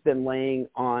laying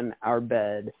on our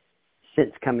bed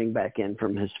since coming back in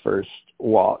from his first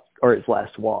walk or his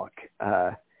last walk.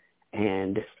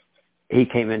 And he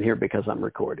came in here because I'm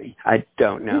recording. I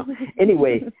don't know.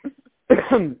 Anyway,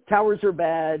 towers are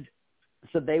bad.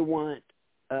 So they want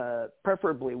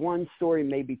preferably 1-story,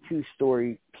 maybe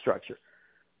 2-story structure.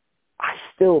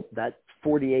 That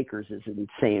 40 acres is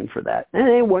insane for that. And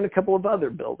they want a couple of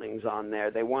other buildings on there.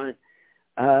 They want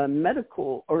a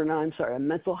mental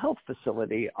health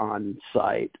facility on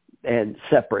site and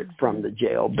separate from the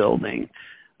jail building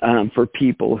for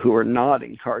people who are not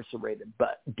incarcerated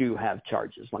but do have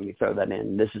charges. Let me throw that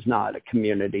in. This is not a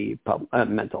community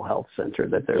mental health center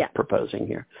that they're proposing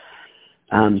here.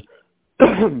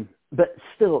 But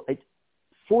still,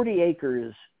 40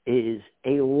 acres is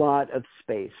a lot of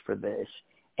space for this.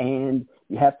 And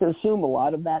you have to assume a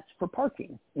lot of that's for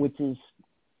parking, which is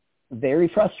very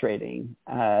frustrating.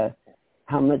 How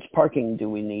much parking do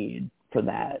we need for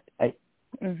that?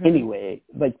 Anyway,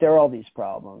 there are all these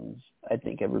problems. I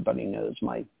think everybody knows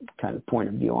my kind of point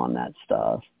of view on that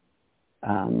stuff.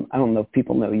 I don't know if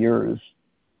people know yours.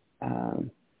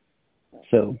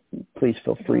 So please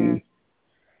feel free.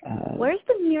 Where's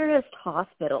the nearest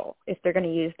hospital if they're going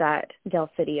to use that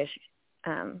Del City-ish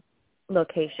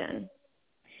location?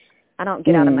 I don't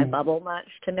get out of my bubble much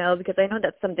to know because I know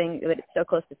that's something that it's so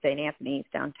close to St. Anthony's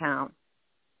downtown.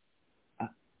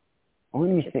 Let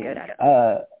me think.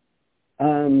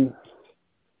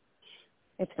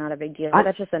 It's not a big deal.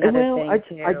 That's just another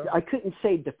thing, too. I couldn't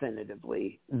say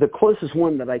definitively. The closest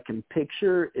one that I can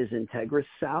picture is Integris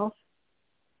South.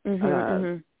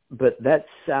 But that's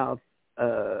south,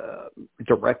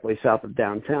 directly south of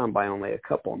downtown by only a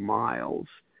couple of miles.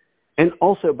 And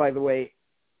also, by the way,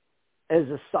 as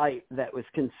a site that was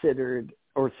considered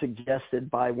or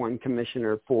suggested by one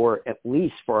commissioner for at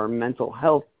least for our mental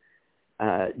health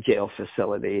jail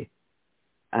facility,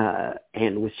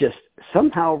 and was just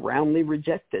somehow roundly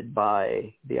rejected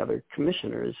by the other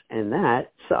commissioners, and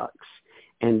that sucks.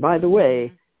 And by the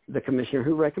way, the commissioner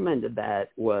who recommended that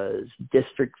was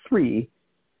District 3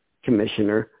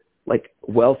 commissioner,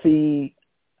 wealthy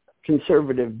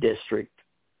conservative district,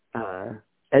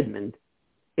 Edmond.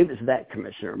 It was that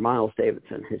commissioner, Miles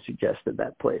Davidson, who suggested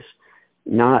that place.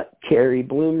 Not Kerry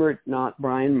Bloomer, not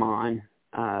Brian Mon,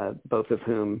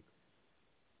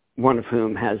 one of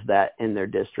whom has that in their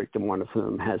district and one of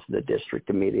whom has the district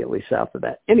immediately south of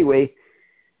that. Anyway,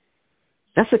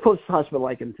 that's the closest hospital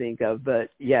I can think of.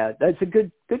 But, yeah, that's a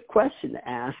good question to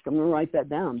ask. I'm going to write that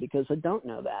down because I don't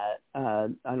know that.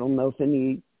 I don't know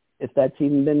if that's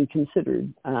even been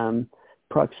considered.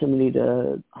 Proximity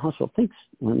to hospital. Thanks,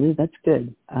 Lindley. That's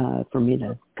good for me to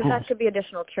ask. Because that could be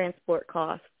additional transport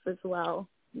costs as well.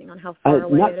 depending on how far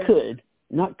away it is.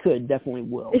 Not could, definitely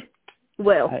will.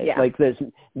 Will, yeah. Like there's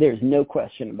no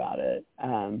question about it.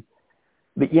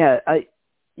 But yeah,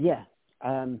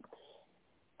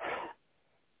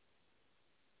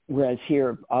 whereas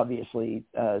here, obviously,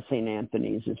 St.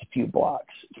 Anthony's is a few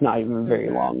blocks. It's not even a very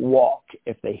long walk.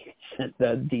 If they sent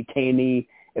the detainee,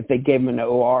 if they gave them an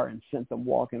OR and sent them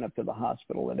walking up to the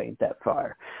hospital, it ain't that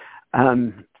far.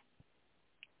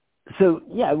 So,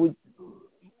 yeah,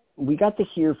 we got to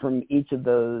hear from each of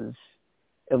those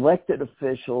elected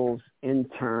officials in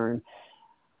turn.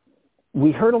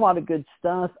 We heard a lot of good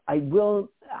stuff. I don't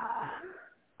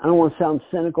want to sound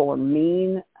cynical or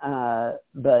mean,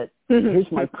 but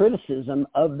here's my criticism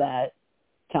of that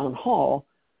town hall,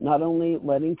 not only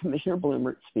letting Commissioner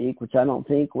Bloomert speak, which I don't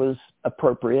think was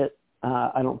appropriate.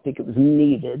 I don't think it was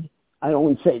needed. I don't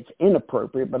want to say it's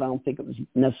inappropriate, but I don't think it was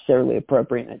necessarily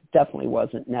appropriate, and it definitely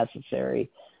wasn't necessary.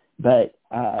 But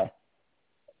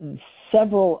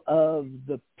several of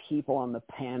the people on the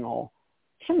panel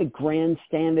kind of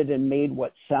grandstanded and made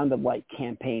what sounded like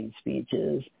campaign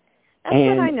speeches. That's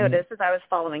what I noticed as I was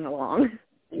following along.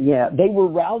 Yeah, they were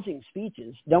rousing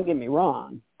speeches. Don't get me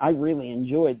wrong. I really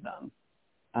enjoyed them.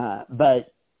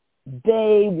 But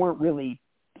they weren't really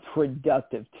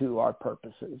productive to our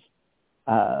purposes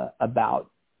about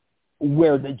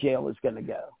where the jail is going to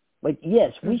go. Like,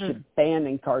 yes, we should ban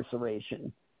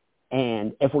incarceration.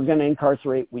 And if we're going to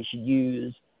incarcerate, we should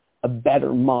use a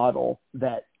better model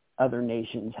that other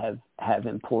nations have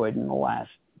employed in the last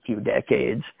few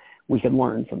decades. We can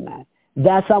learn from that.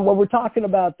 That's not what we're talking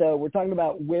about, though. We're talking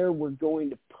about where we're going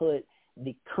to put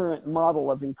the current model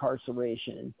of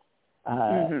incarceration.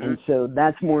 And so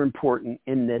that's more important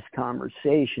in this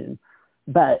conversation.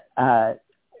 But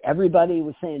everybody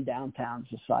was saying downtown's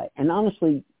the site. And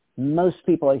honestly, most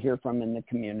people I hear from in the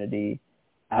community,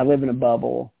 I live in a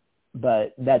bubble,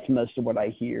 but that's most of what I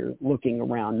hear looking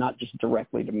around, not just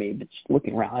directly to me, but just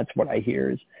looking around. That's what I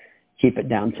hear is keep it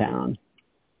downtown.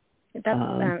 That's,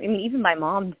 I mean, even my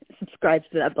mom subscribes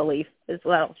to that belief as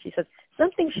well. She says,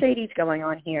 something shady's going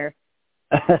on here.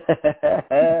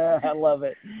 I love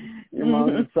it. Your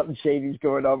mom says something shady's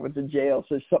going on with the jail,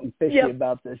 so there's something fishy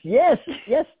about this. Yes,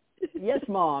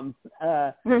 Mom.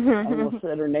 I almost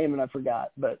said her name and I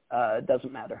forgot, but it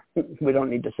doesn't matter. We don't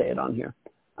need to say it on here.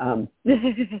 I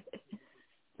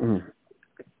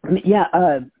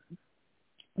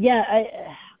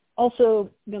also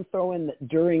going to throw in that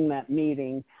during that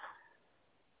meeting,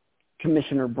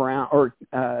 Commissioner Brown or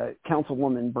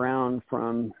Councilwoman Brown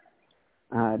from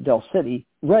Del City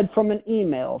read from an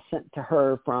email sent to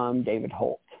her from David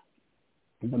Holt,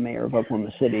 the mayor of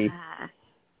Oklahoma City,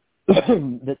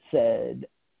 that said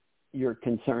your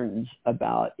concerns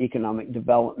about economic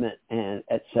development and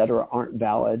et cetera aren't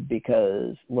valid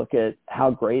because look at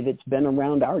how great it's been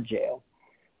around our jail,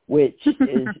 which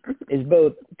is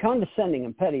both condescending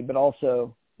and petty, but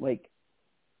also like,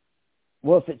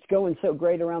 well, if it's going so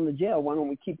great around the jail, why don't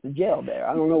we keep the jail there?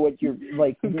 I don't know what you're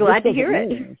like. Glad to hear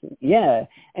it. Yeah.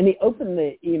 And he opened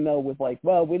the email with like,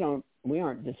 well, we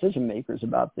aren't decision makers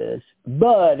about this,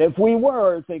 but if we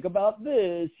were, think about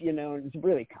this, and it's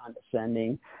really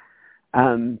condescending.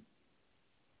 But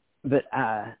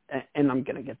and I'm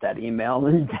going to get that email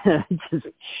and just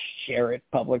share it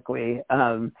publicly.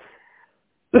 But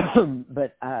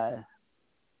that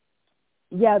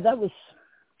was,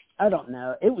 I don't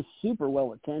know. It was super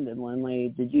well attended,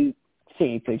 Lindley. Did you see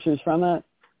any pictures from it?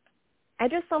 I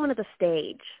just saw one of the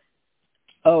stage.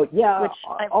 Oh, yeah.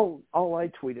 All I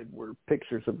tweeted were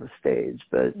pictures of the stage,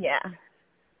 but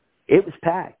it was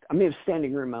packed. I mean, it was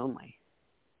standing room only.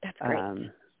 That's great.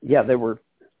 There were,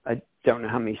 I don't know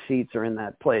how many seats are in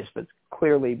that place, but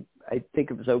clearly I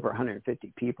think it was over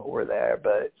 150 people were there,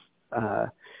 but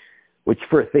which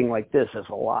for a thing like this is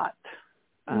a lot.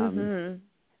 And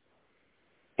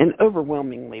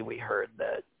overwhelmingly, we heard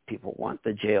that people want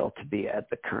the jail to be at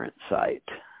the current site.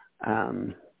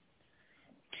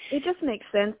 It just makes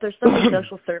sense. There's so many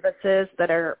social services that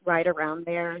are right around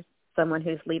there. Someone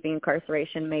who's leaving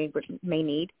incarceration may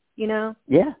need, Yeah,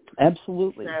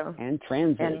 absolutely. So, and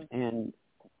transit and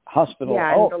hospital.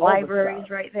 Yeah, and the library's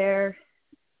right there.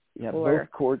 Yeah, both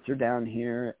courts are down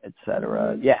here, et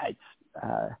cetera. Yeah, it's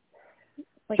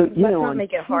let's not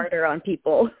make it harder on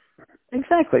people.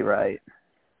 Exactly right.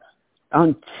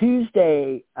 On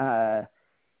Tuesday,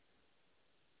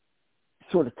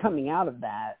 sort of coming out of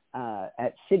that,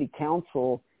 at City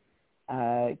Council,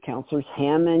 Councilors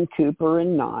Hammond, Cooper,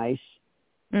 and Nice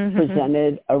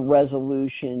presented a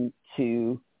resolution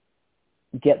to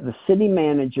get the city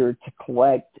manager to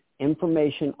collect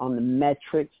information on the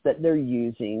metrics that they're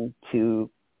using to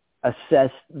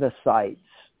assess the sites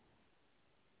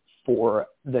for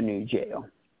the new jail.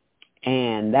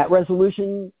 And that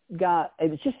resolution it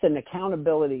was just an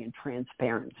accountability and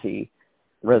transparency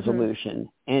resolution.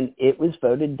 And it was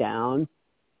voted down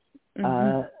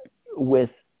with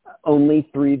only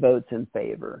 3 votes in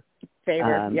favor.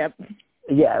 Yep.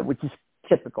 Yeah, which is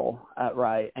typical,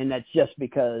 right? And that's just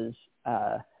because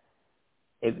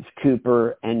it was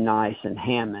Cooper and Nice and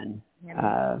Hammond.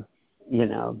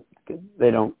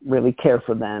 They don't really care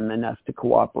for them enough to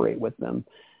cooperate with them.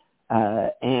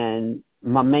 And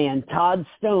my man Todd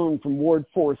Stone from Ward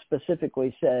 4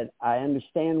 specifically said, I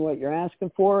understand what you're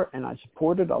asking for, and I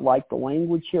support it. I like the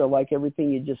language here. I like everything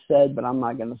you just said, but I'm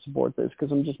not going to support this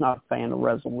because I'm just not a fan of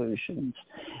resolutions.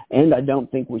 And I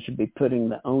don't think we should be putting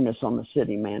the onus on the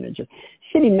city manager.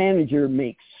 City manager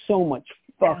makes so much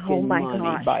fucking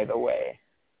money, by the way.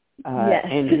 Yes.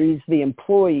 And he's the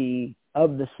employee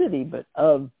of the city, but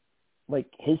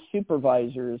his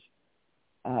supervisors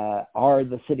are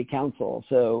the city council.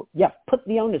 So put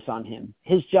the onus on him.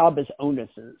 His job is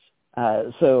onuses.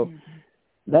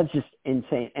 That's just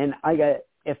insane. And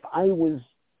if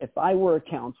I were a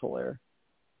counselor,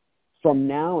 from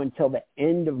now until the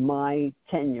end of my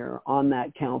tenure on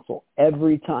that council,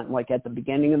 every time, like at the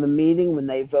beginning of the meeting when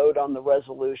they vote on the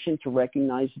resolution to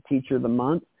recognize the Teacher of the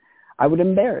Month, I would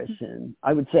embarrass him.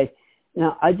 I would say,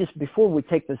 before we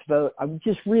take this vote, I would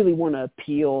just really want to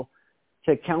appeal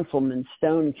to Councilman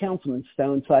Stone and Councilman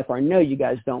Stone Cypher. I know you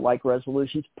guys don't like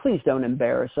resolutions. Please don't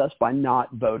embarrass us by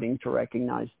not voting to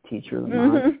recognize the Teacher of the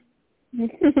Month.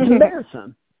 Just embarrass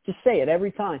them. Just say it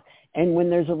every time. And when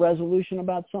there's a resolution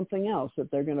about something else that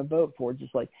they're going to vote for,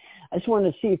 just I just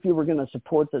wanted to see if you were going to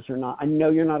support this or not. I know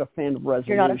you're not a fan of resolutions.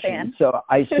 You're not a fan. So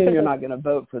I assume you're not going to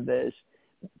vote for this.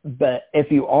 But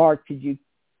if you are, could you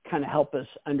kind of help us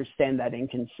understand that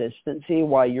inconsistency,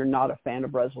 why you're not a fan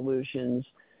of resolutions,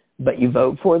 but you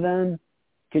vote for them?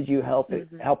 Could you help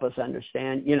us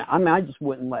understand? I just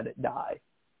wouldn't let it die.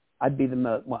 I'd be the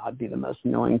most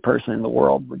annoying person in the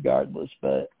world regardless.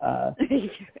 But so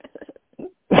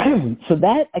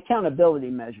that accountability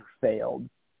measure failed.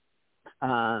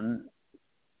 And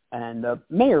the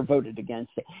mayor voted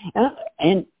against it.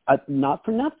 And not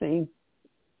for nothing,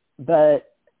 but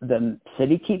the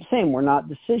city keeps saying we're not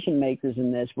decision makers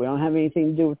in this. We don't have anything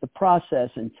to do with the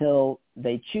process until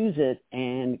they choose it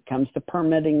and it comes to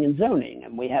permitting and zoning.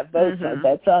 And we have votes.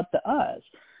 That's up to us.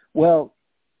 Well,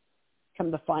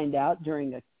 come to find out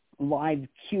during a live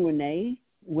Q&A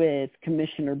with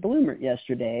Commissioner Bloomert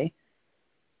yesterday,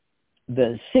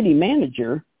 the city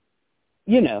manager,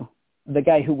 the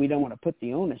guy who we don't want to put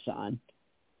the onus on,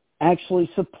 actually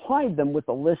supplied them with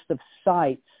a list of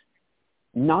sites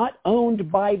not owned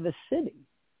by the city.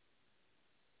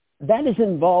 That is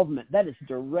involvement. That is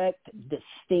direct,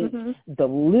 distinct,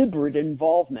 deliberate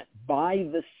involvement by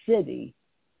the city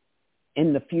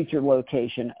in the future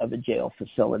location of a jail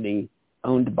facility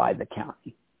owned by the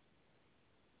county.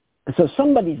 So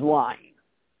somebody's lying.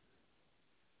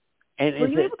 And were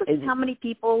you able to see how many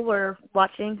people were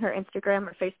watching her Instagram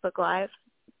or Facebook Live?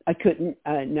 I couldn't.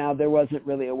 Now there wasn't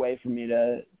really a way for me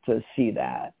to see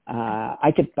that.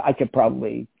 I could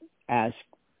probably ask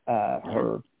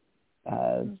her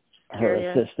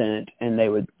assistant, and they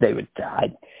would.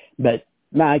 But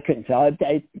no, I couldn't tell.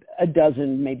 A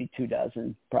dozen, maybe 2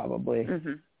 dozen, probably.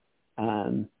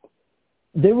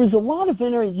 There was a lot of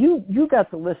interest. You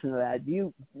got to listen to that.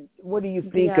 What do you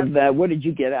think of that? What did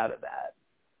you get out of that?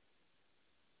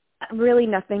 Really,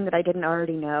 nothing that I didn't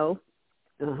already know.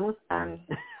 One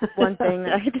thing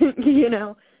that I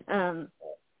didn't,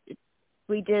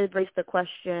 we did raise the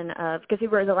question of, because we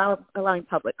were allowing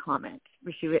public comment.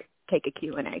 We should take a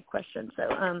Q&A question.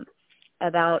 So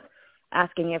about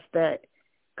asking if the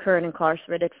current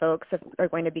incarcerated folks are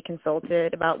going to be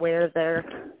consulted about where they're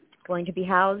going to be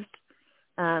housed.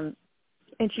 And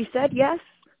she said yes,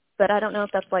 but I don't know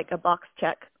if that's like a box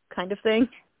check kind of thing.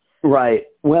 Right.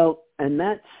 Well, and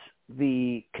that's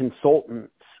the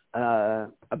consultants. I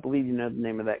believe you know the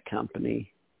name of that company.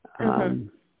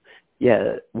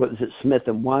 Yeah, what is it? Smith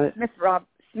and what? Smith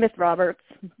Roberts,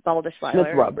 Baldishweiler. Smith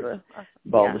Roberts,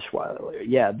 Baldishweiler.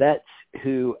 Yeah, that's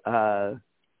who.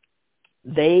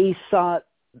 They sought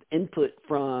input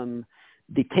from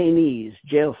detainees,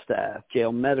 jail staff,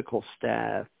 jail medical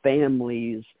staff,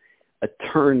 families,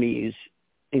 attorneys,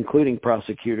 including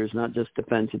prosecutors, not just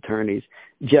defense attorneys,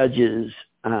 judges,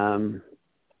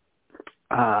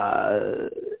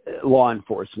 law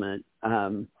enforcement.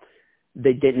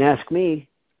 They didn't ask me.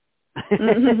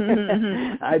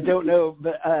 I don't know,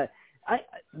 but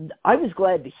I was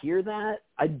glad to hear that.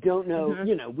 I don't know,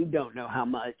 we don't know how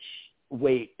much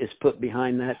weight is put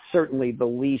behind that. Certainly the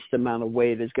least amount of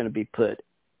weight is going to be put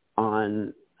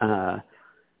on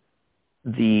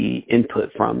the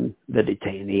input from the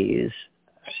detainees.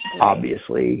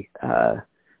 Obviously,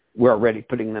 we're already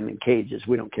putting them in cages.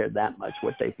 We don't care that much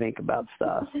what they think about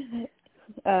stuff.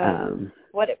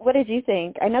 What did you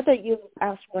think? I know that you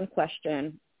asked one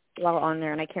question while on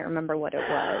there, and I can't remember what it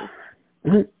was.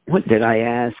 What did I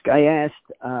ask? I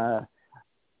asked, I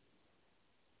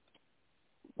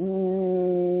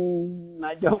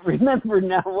don't remember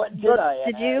now. What did I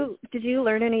ask? Did you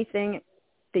learn anything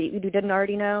that you didn't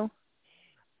already know?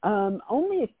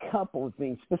 Only a couple of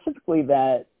things, specifically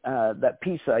that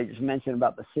piece I just mentioned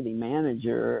about the city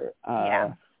manager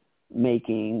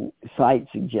making site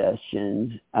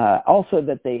suggestions. Also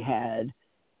that they had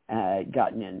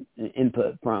gotten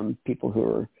input from people who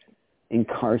are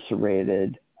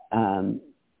incarcerated.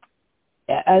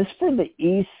 As for the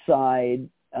east side,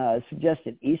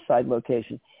 suggested east side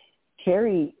location,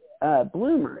 Carrie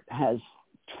Bloomer has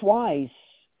twice,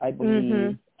 I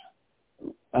believe,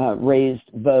 raised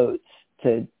votes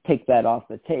to take that off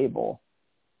the table,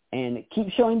 and it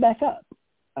keeps showing back up.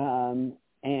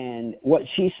 And what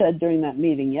she said during that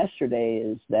meeting yesterday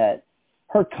is that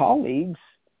her colleagues,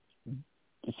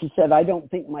 she said, "I don't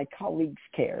think my colleagues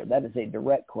care." That is a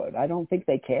direct quote. "I don't think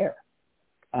they care,"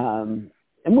 and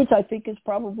which I think is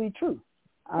probably true.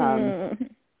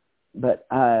 But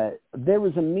there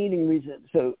was a meeting reason.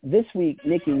 So this week,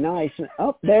 Nikki Nice.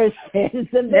 Oh, there's the baby.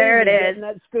 There it is.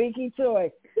 That squeaky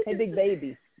toy. Hey, big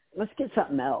baby, let's get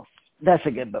something else. That's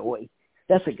a good boy.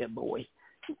 That's a good boy.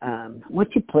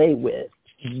 What you play with?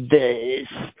 This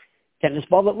tennis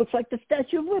ball that looks like the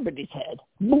Statue of Liberty's head.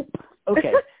 Boop.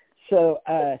 Okay. So,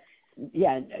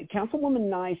 Councilwoman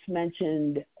Nice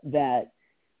mentioned that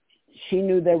she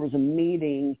knew there was a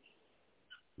meeting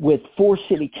with 4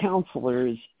 city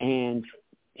councilors, and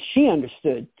she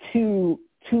understood two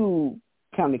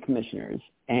county commissioners.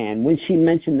 And when she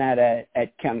mentioned that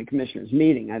at county commissioners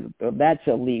meeting, I thought that's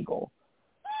illegal,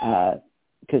 because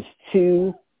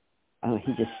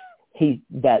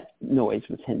that noise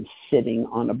was him sitting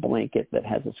on a blanket that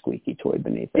has a squeaky toy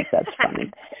beneath it. That's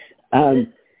funny. So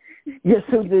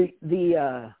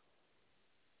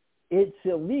it's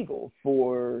illegal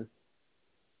for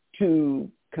 2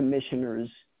 commissioners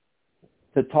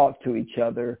to talk to each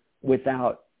other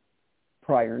without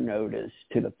prior notice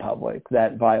to the public.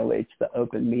 That violates the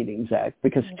Open Meetings Act,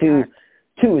 because two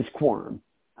is quorum.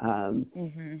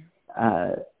 And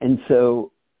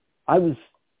so I was,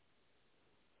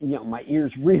 my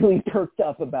ears really perked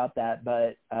up about that,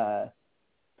 but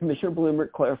Commissioner Bloomer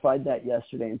clarified that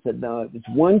yesterday and said, no, it was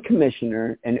 1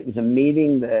 commissioner, and it was a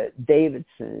meeting that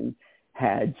Davidson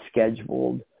had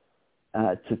scheduled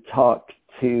to talk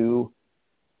to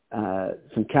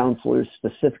some counselors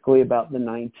specifically about the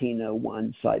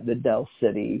 1901 site, the Del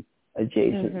City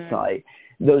adjacent site.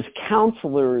 Those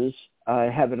counselors, I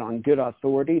have it on good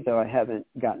authority, though I haven't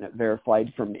gotten it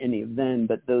verified from any of them,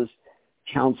 but those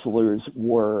counselors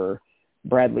were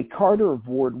Bradley Carter of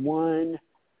Ward 1,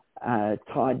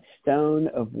 Todd Stone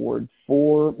of Ward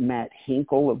 4, Matt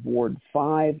Hinkle of Ward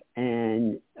 5,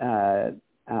 and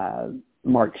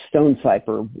Mark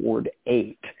Stonecipher of Ward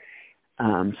 8.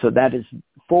 So that is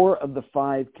 4 of the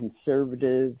 5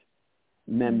 conservative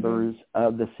members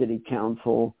of the city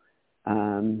council,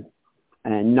 and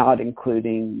not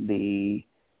including the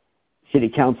city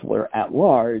councilor at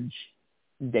large,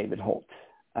 David Holt.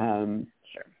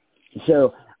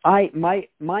 So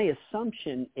my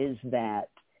assumption is that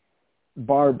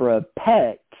Barbara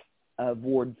Peck of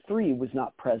Ward 3 was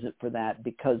not present for that,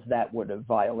 because that would have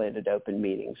violated open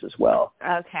meetings as well.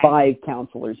 Okay. 5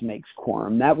 counselors makes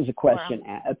quorum. That was a question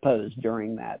posed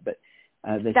during that, but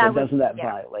they said, doesn't that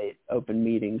violate open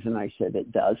meetings? And I said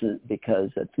it doesn't,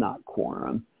 because it's not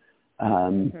quorum.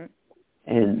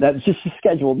 And that was just a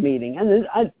scheduled meeting. And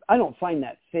I don't find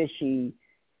that fishy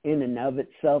in and of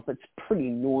itself. It's a pretty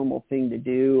normal thing to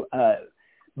do.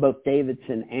 Both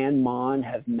Davidson and Mon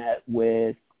have met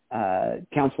with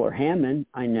Councilor Hammond,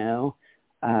 I know.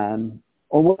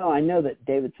 I know that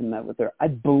Davidson met with her. I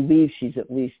believe she's at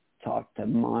least talked to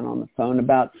Mon on the phone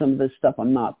about some of this stuff.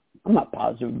 I'm not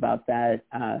positive about that.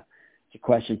 It's a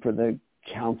question for the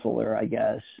counselor, I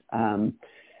guess.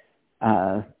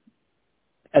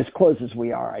 As close as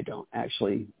we are, I don't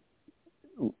actually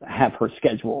have her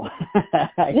schedule.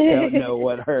 I don't know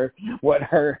what her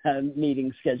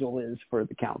meeting schedule is for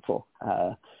the council.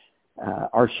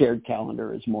 Our shared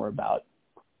calendar is more about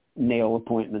nail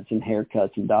appointments and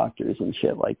haircuts and doctors and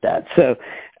shit like that. So,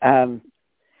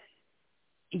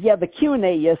 the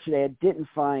Q&A yesterday I didn't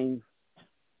find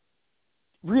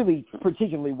really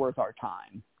particularly worth our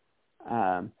time.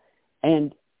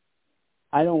 And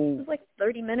I don't... It was like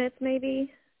 30 minutes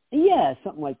maybe? Yeah,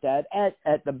 something like that.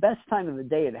 At the best time of the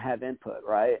day to have input,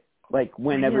 right? Like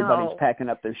when everybody's packing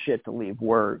up their shit to leave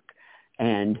work,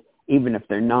 and even if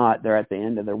they're not, they're at the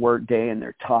end of their work day and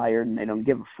they're tired and they don't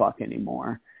give a fuck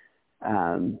anymore.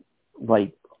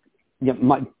 Like, you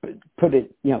might put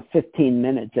it, 15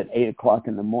 minutes at 8:00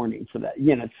 in the morning, so that,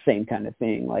 it's the same kind of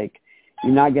thing. Like,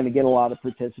 you're not going to get a lot of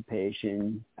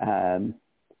participation.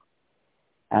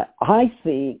 I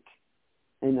think,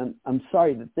 and I'm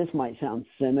sorry that this might sound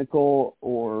cynical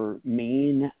or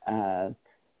mean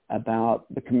about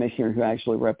the commissioner who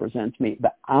actually represents me,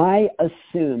 but I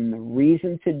assume the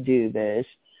reason to do this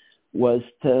was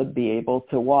to be able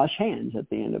to wash hands at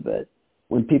the end of it.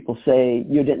 When people say,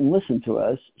 you didn't listen to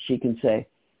us, she can say,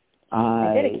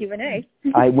 I did a Q&A.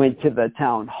 I went to the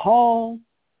town hall,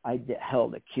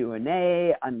 held a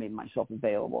Q&A, I made myself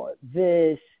available at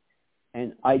this,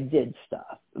 and I did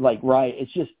stuff. Like, right,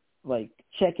 it's just like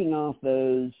checking off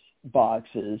those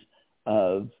boxes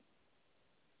of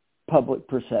public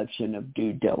perception of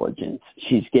due diligence.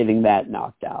 She's getting that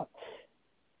knocked out.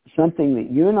 Something that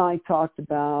you and I talked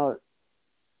about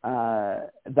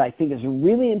that I think is a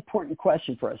really important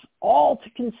question for us all to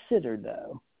consider,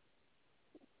 though.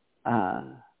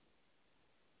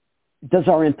 Does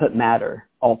our input matter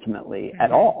ultimately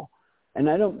at all? And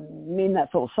I don't mean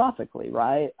that philosophically,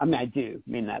 right? I mean, I do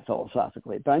mean that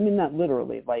philosophically, but I mean that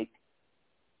literally. Like,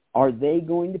 are they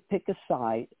going to pick a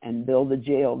site and build a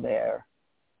jail there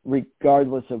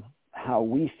regardless of how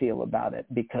we feel about it,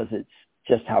 because it's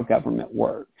just how government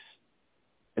works?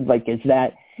 Like, is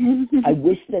that, I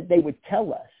wish that they would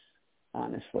tell us,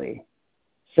 honestly,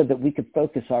 so that we could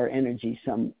focus our energy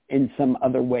in some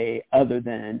other way other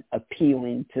than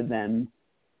appealing to them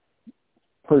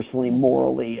personally,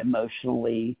 morally,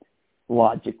 emotionally,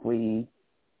 logically,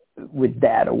 with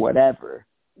data, whatever.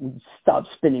 Stop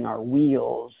spinning our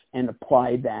wheels and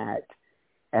apply that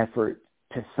effort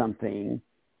to something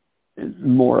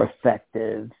more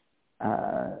effective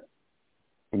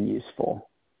and useful.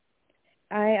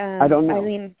 I don't know. I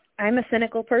mean, I'm a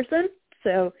cynical person,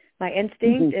 so my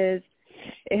instinct is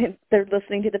if they're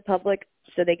listening to the public,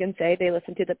 so they can say they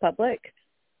listen to the public.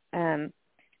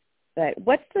 But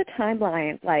what's the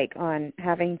timeline like on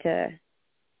having to,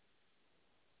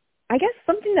 I guess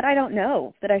something that I don't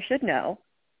know, that I should know.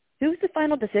 Who's the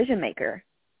final decision maker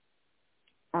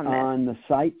on this? On the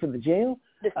site for the jail?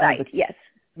 The site, yes.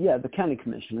 Yeah, the county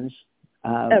commissioners.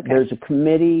 Okay. There's a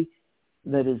committee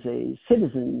that is a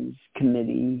citizens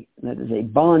committee, that is a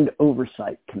bond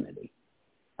oversight committee,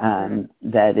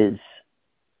 that is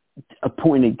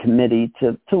appointed committee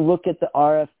to look at the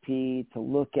RFP, to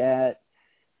look at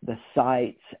the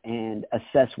sites and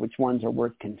assess which ones are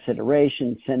worth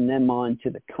consideration, send them on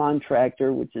to the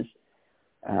contractor, which is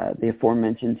the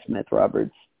aforementioned Smith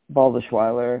Roberts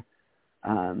Baldwin,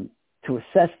 to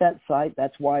assess that site.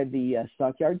 That's why the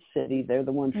Stockyard City, they're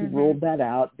the ones who ruled that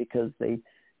out, because they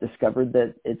discovered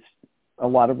that it's a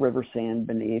lot of river sand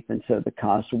beneath, and so the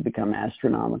cost would become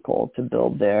astronomical to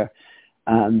build there.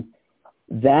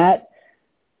 That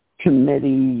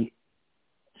committee,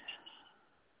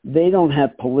 they don't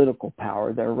have political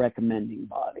power. They're a recommending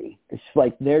body. It's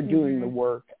like they're doing the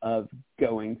work of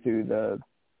going through the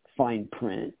fine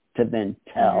print to then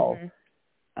tell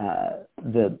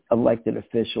the elected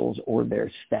officials or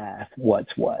their staff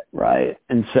what's what, right?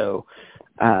 And so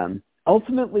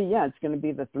ultimately, yeah, it's going to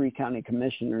be the three county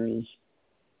commissioners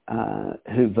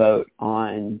who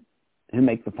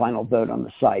make the final vote on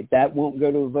the site. That won't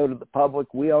go to a vote of the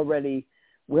public. We already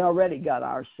got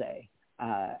our say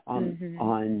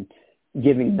on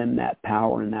giving them that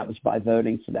power, and that was by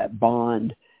voting for that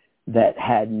bond that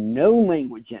had no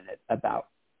language in it about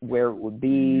where it would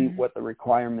be, what the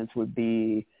requirements would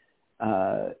be.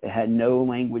 It had no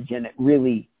language in it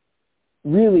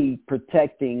really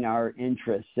protecting our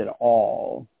interests at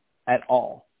all.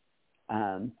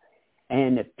 And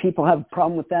if people have a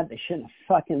problem with that, they shouldn't have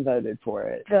fucking voted for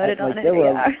it.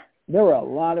 There were a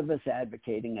lot of us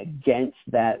advocating against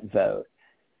that vote.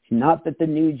 Not that the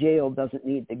new jail doesn't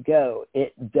need to go.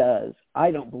 It does.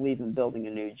 I don't believe in building a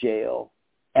new jail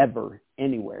ever,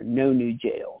 anywhere. No new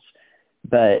jails.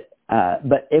 But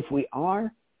if we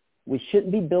are, we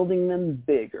shouldn't be building them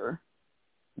bigger,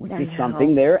 which is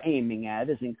something they're aiming at,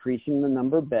 is increasing the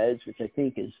number of beds, which I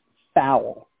think is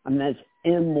foul. I mean, that's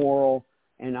immoral,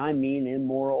 and I mean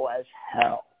immoral as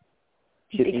hell.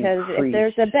 Because if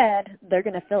there's a bed, they're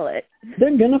going to fill it.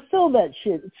 They're going to fill that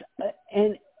shit.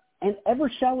 And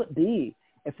ever shall it be.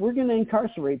 If we're going to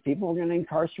incarcerate people, we're going to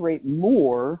incarcerate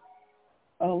more.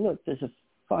 Oh, look, there's a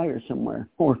fire somewhere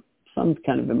or some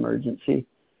kind of emergency.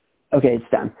 Okay, it's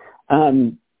done.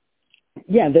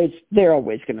 Yeah, they're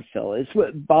always going to fill it. It's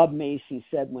what Bob Macy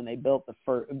said when they built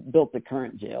the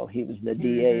current jail. He was the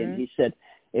DA, and he said,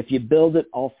 "If you build it,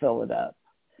 I'll fill it up."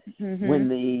 When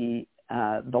the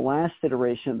last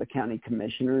iteration of the county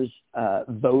commissioners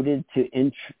voted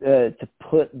to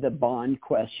put the bond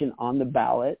question on the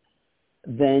ballot,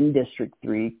 then District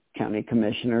 3 County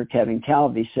Commissioner Kevin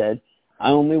Calvey said, "I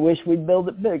only wish we'd build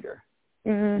it bigger." I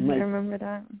remember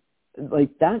that. Like,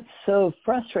 that's so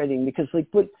frustrating because, like,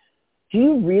 what do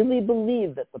you really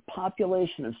believe that the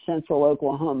population of central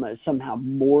Oklahoma is somehow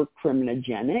more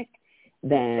criminogenic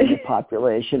than the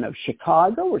population of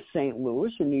Chicago or St.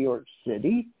 Louis or New York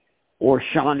City or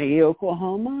Shawnee,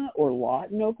 Oklahoma, or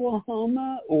Lawton,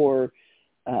 Oklahoma, or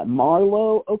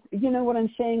Marlow? You know what I'm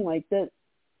saying? Like that.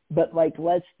 But, like,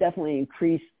 let's definitely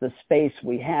increase the space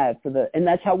we have and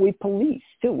that's how we police,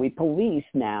 too. We police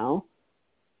now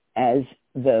as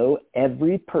though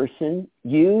every person,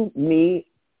 you, me,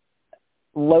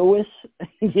 Lois,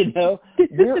 you know,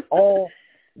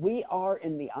 we are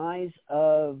in the eyes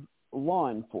of law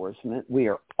enforcement, we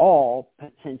are all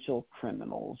potential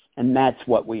criminals. And that's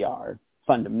what we are,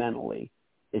 fundamentally,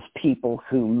 is people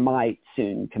who might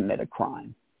soon commit a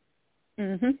crime.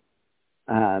 And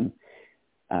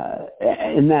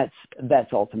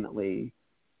that's ultimately,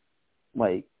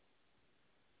 like,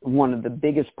 one of the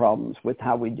biggest problems with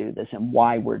how we do this and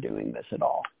why we're doing this at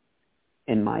all.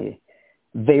 In my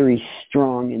very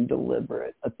strong and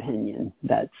deliberate opinion,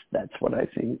 that's what I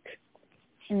think.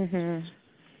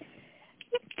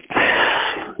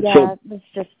 Yeah, it's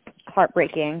just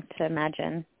heartbreaking to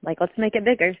imagine. Like, let's make it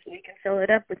bigger so we can fill it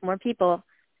up with more people.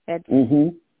 And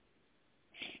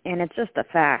it's just a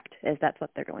fact, is that's what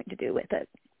they're going to do with it.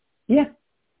 Yeah.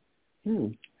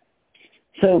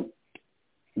 So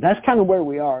that's kind of where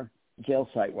we are, jail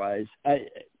site-wise.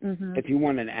 If you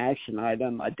want an action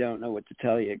item, I don't know what to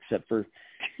tell you except for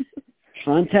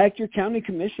contact your county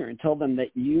commissioner and tell them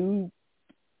that you,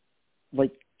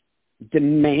 like,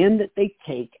 demand that they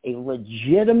take a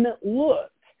legitimate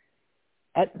look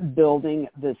at building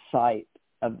the site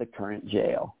of the current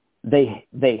jail. They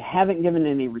haven't given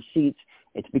any receipts.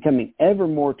 It's becoming ever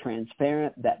more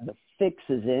transparent that the fix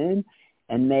is in,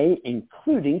 and they,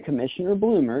 including Commissioner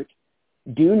Bloomert,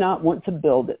 do not want to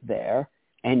build it there,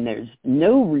 and there's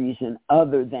no reason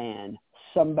other than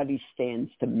somebody stands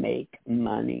to make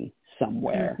money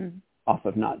somewhere off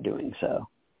of not doing so.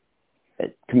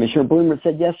 Commissioner Bloomert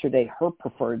said yesterday her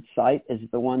preferred site is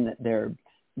the one that they're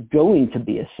going to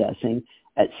be assessing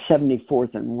at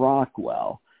 74th and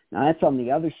Rockwell. Now, that's on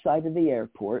the other side of the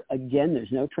airport. Again,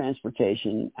 there's no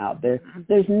transportation out there.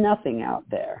 There's nothing out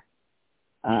there.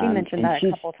 She mentioned that a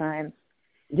couple times.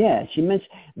 Yeah, she mentioned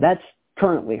that's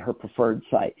currently her preferred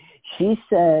site. She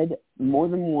said more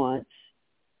than once,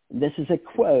 this is a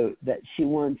quote, that she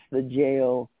wants the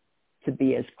jail to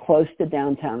be as close to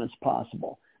downtown as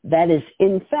possible. That is,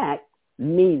 in fact,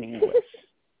 meaningless.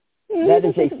 That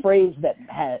is a phrase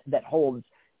that holds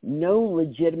no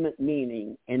legitimate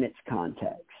meaning in its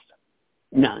context.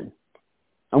 None.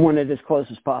 I want it as close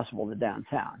as possible to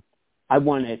downtown. I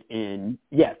want it in,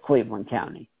 Cleveland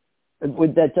County.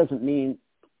 That doesn't mean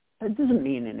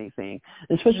anything,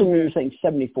 especially when you're saying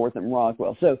 74th and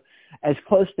Rockwell. So as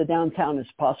close to downtown as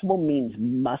possible means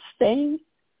Mustang?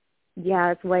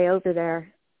 Yeah, it's way over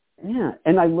there. Yeah,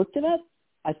 and I looked it up.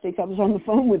 I think I was on the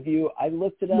phone with you. I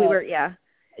looked it up. We were, yeah.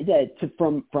 Yeah,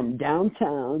 from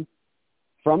downtown,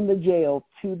 from the jail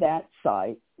to that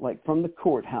site, like from the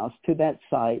courthouse to that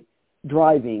site,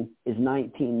 driving is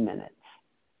 19 minutes.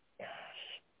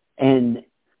 And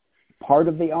part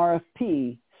of the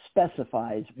RFP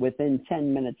specifies within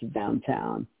 10 minutes of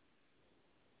downtown.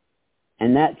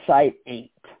 And that site ain't.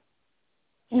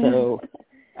 So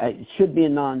it should be a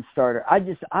non-starter.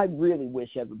 I really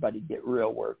wish everybody get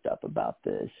real worked up about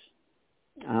this.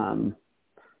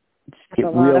 Get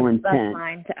real intense.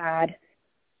 Line to add.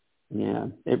 Yeah,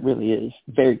 it really is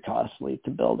very costly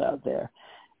to build out there,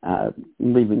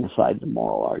 leaving aside the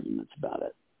moral arguments about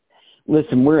it.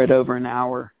 Listen, we're at over an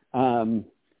hour.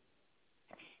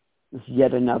 This is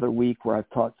yet another week where I've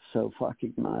talked so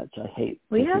fucking much. I hate.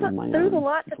 There was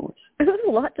a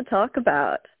lot to talk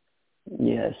about.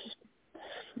 Yes.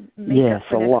 Yes,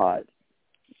 a lot.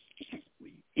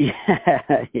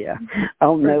 Yeah.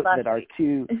 I'll note that our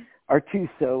two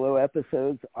solo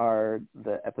episodes are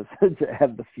the episodes that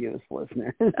have the fewest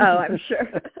listeners. Oh, I'm sure.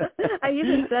 I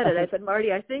even said it. I said,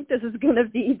 Marty, I think this is going to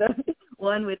be the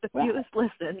one with the fewest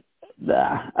listens.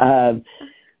 I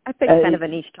picked kind of a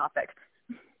niche topic.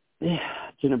 Yeah,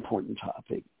 it's an important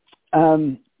topic.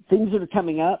 Things that are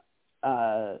coming up,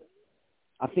 I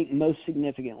think most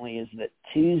significantly is that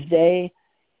Tuesday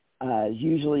is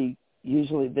usually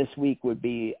usually this week would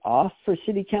be off for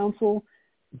city council,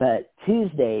 but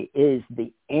Tuesday is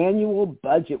the annual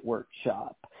budget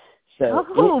workshop.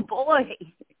 So boy.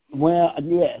 Well,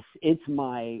 yes, it's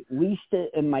my least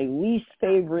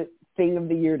favorite thing of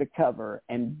the year to cover,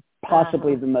 and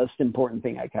possibly the most important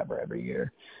thing I cover every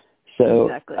year. So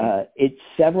exactly. It's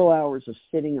several hours of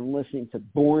sitting and listening to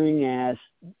boring ass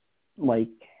like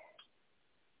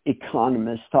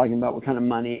economists talking about what kind of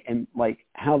money and like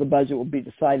how the budget will be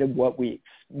decided,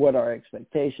 what our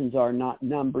expectations are, not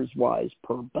numbers wise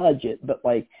per budget, but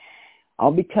like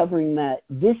I'll be covering that.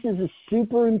 This is a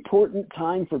super important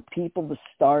time for people to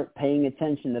start paying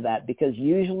attention to that, because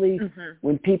usually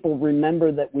when people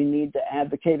remember that we need to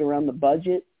advocate around the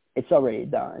budget, it's already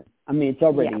done. I mean, it's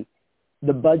already,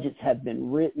 the budgets have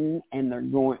been written and they're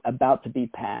about to be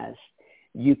passed.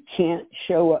 You can't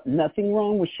show up. Nothing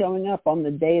wrong with showing up on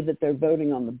the day that they're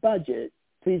voting on the budget.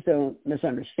 Please don't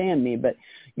misunderstand me, but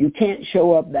you can't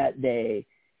show up that day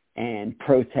and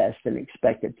protest and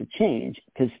expect it to change,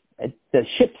 because the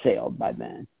ship sailed by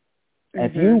then.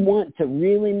 If you want to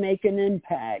really make an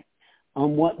impact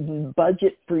on what the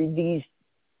budget for these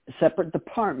separate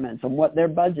departments, on what their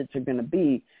budgets are going to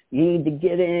be, you need to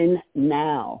get in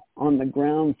now on the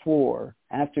ground floor.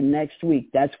 After next week,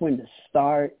 that's when to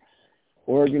start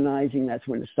organizing. That's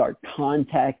when to start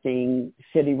contacting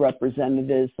city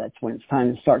representatives. That's when it's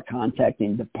time to start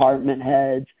contacting department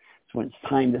heads. It's when it's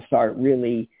time to start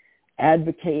really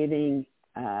advocating,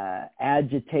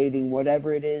 agitating,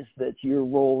 whatever it is that's your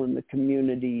role in the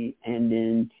community and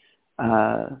in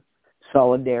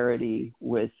solidarity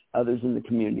with others in the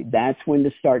community. That's when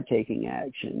to start taking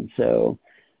action. So,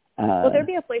 will there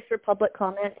be a place for public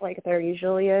comment like there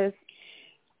usually is?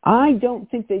 I don't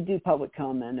think they do public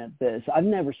comment at this. I've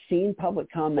never seen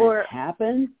public comment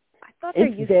happen. I thought there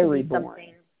used to be boring.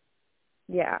 Something.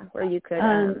 Yeah, where you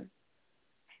could.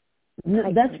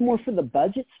 That's more for the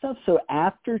budget stuff. So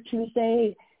after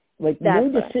Tuesday, like no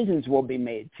decisions will be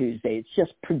made Tuesday. It's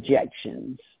just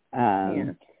projections.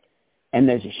 And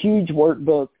there's a huge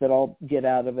workbook that I'll get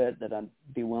out of it that I'd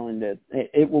be willing to.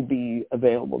 It will be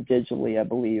available digitally, I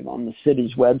believe, on the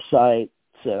city's website.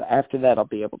 So after that, I'll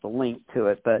be able to link to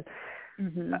it. But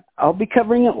I'll be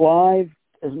covering it live.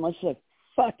 As much as I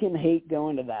fucking hate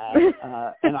going to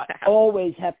that, and I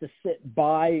always have to sit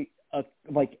by,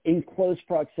 like in close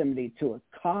proximity to a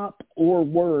cop or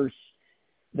worse,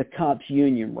 the cops'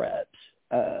 union reps.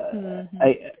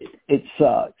 It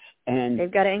sucks. And they've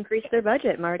got to increase their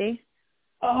budget, Marty.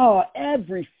 Oh,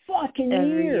 every fucking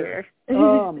year.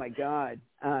 Oh, my God.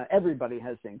 Everybody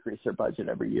has to increase their budget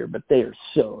every year, but they are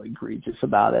so egregious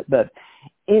about it. But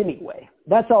anyway,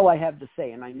 that's all I have to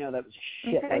say. And I know that was a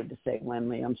shitload to say,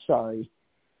 Lindley. I'm sorry,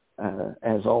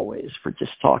 as always, for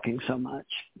just talking so much.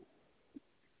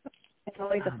 It's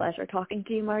always a pleasure talking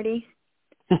to you, Marty.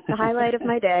 The highlight of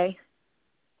my day.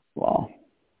 Well,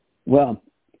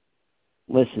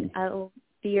 listen. I'll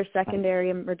be your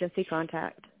secondary emergency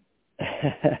contact.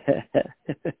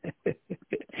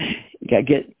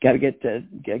 Gotta get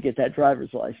that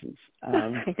driver's license.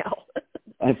 I know.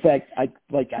 In fact, I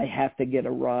have to get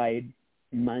a ride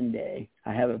Monday.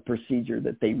 I have a procedure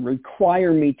that they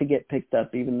require me to get picked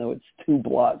up, even though it's 2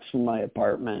 blocks from my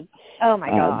apartment. Oh my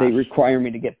God! They require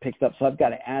me to get picked up, so I've got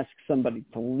to ask somebody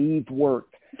to leave work,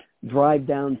 drive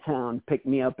downtown, pick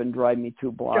me up, and drive me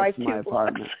 2 blocks from my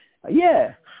apartment.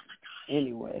 Yeah.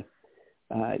 Anyway.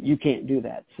 You can't do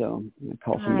that, so I'm going to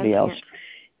call somebody else.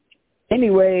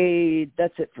 Anyway,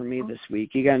 that's it for me this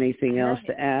week. You got anything else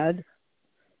to add?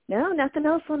 No, nothing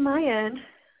else on my end.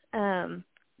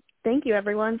 Thank you,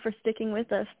 everyone, for sticking with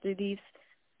us through these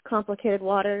complicated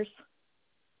waters.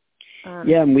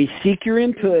 And we seek your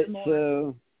input,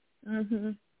 so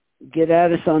get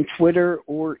at us on Twitter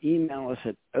or email us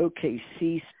at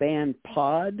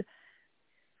OKCSpanPod,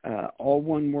 all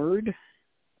one word,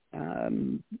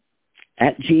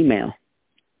 at Gmail.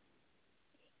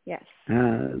 Yes.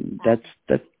 That's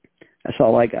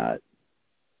all I got.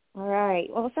 All right.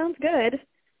 Well, sounds good.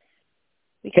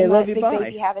 We can let love you. Big Bye.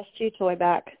 Baby have his chew toy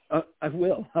back. I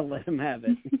will. I'll let him have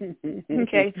it.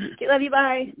 Okay. Love you.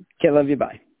 Bye. Okay. Love you.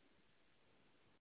 Bye.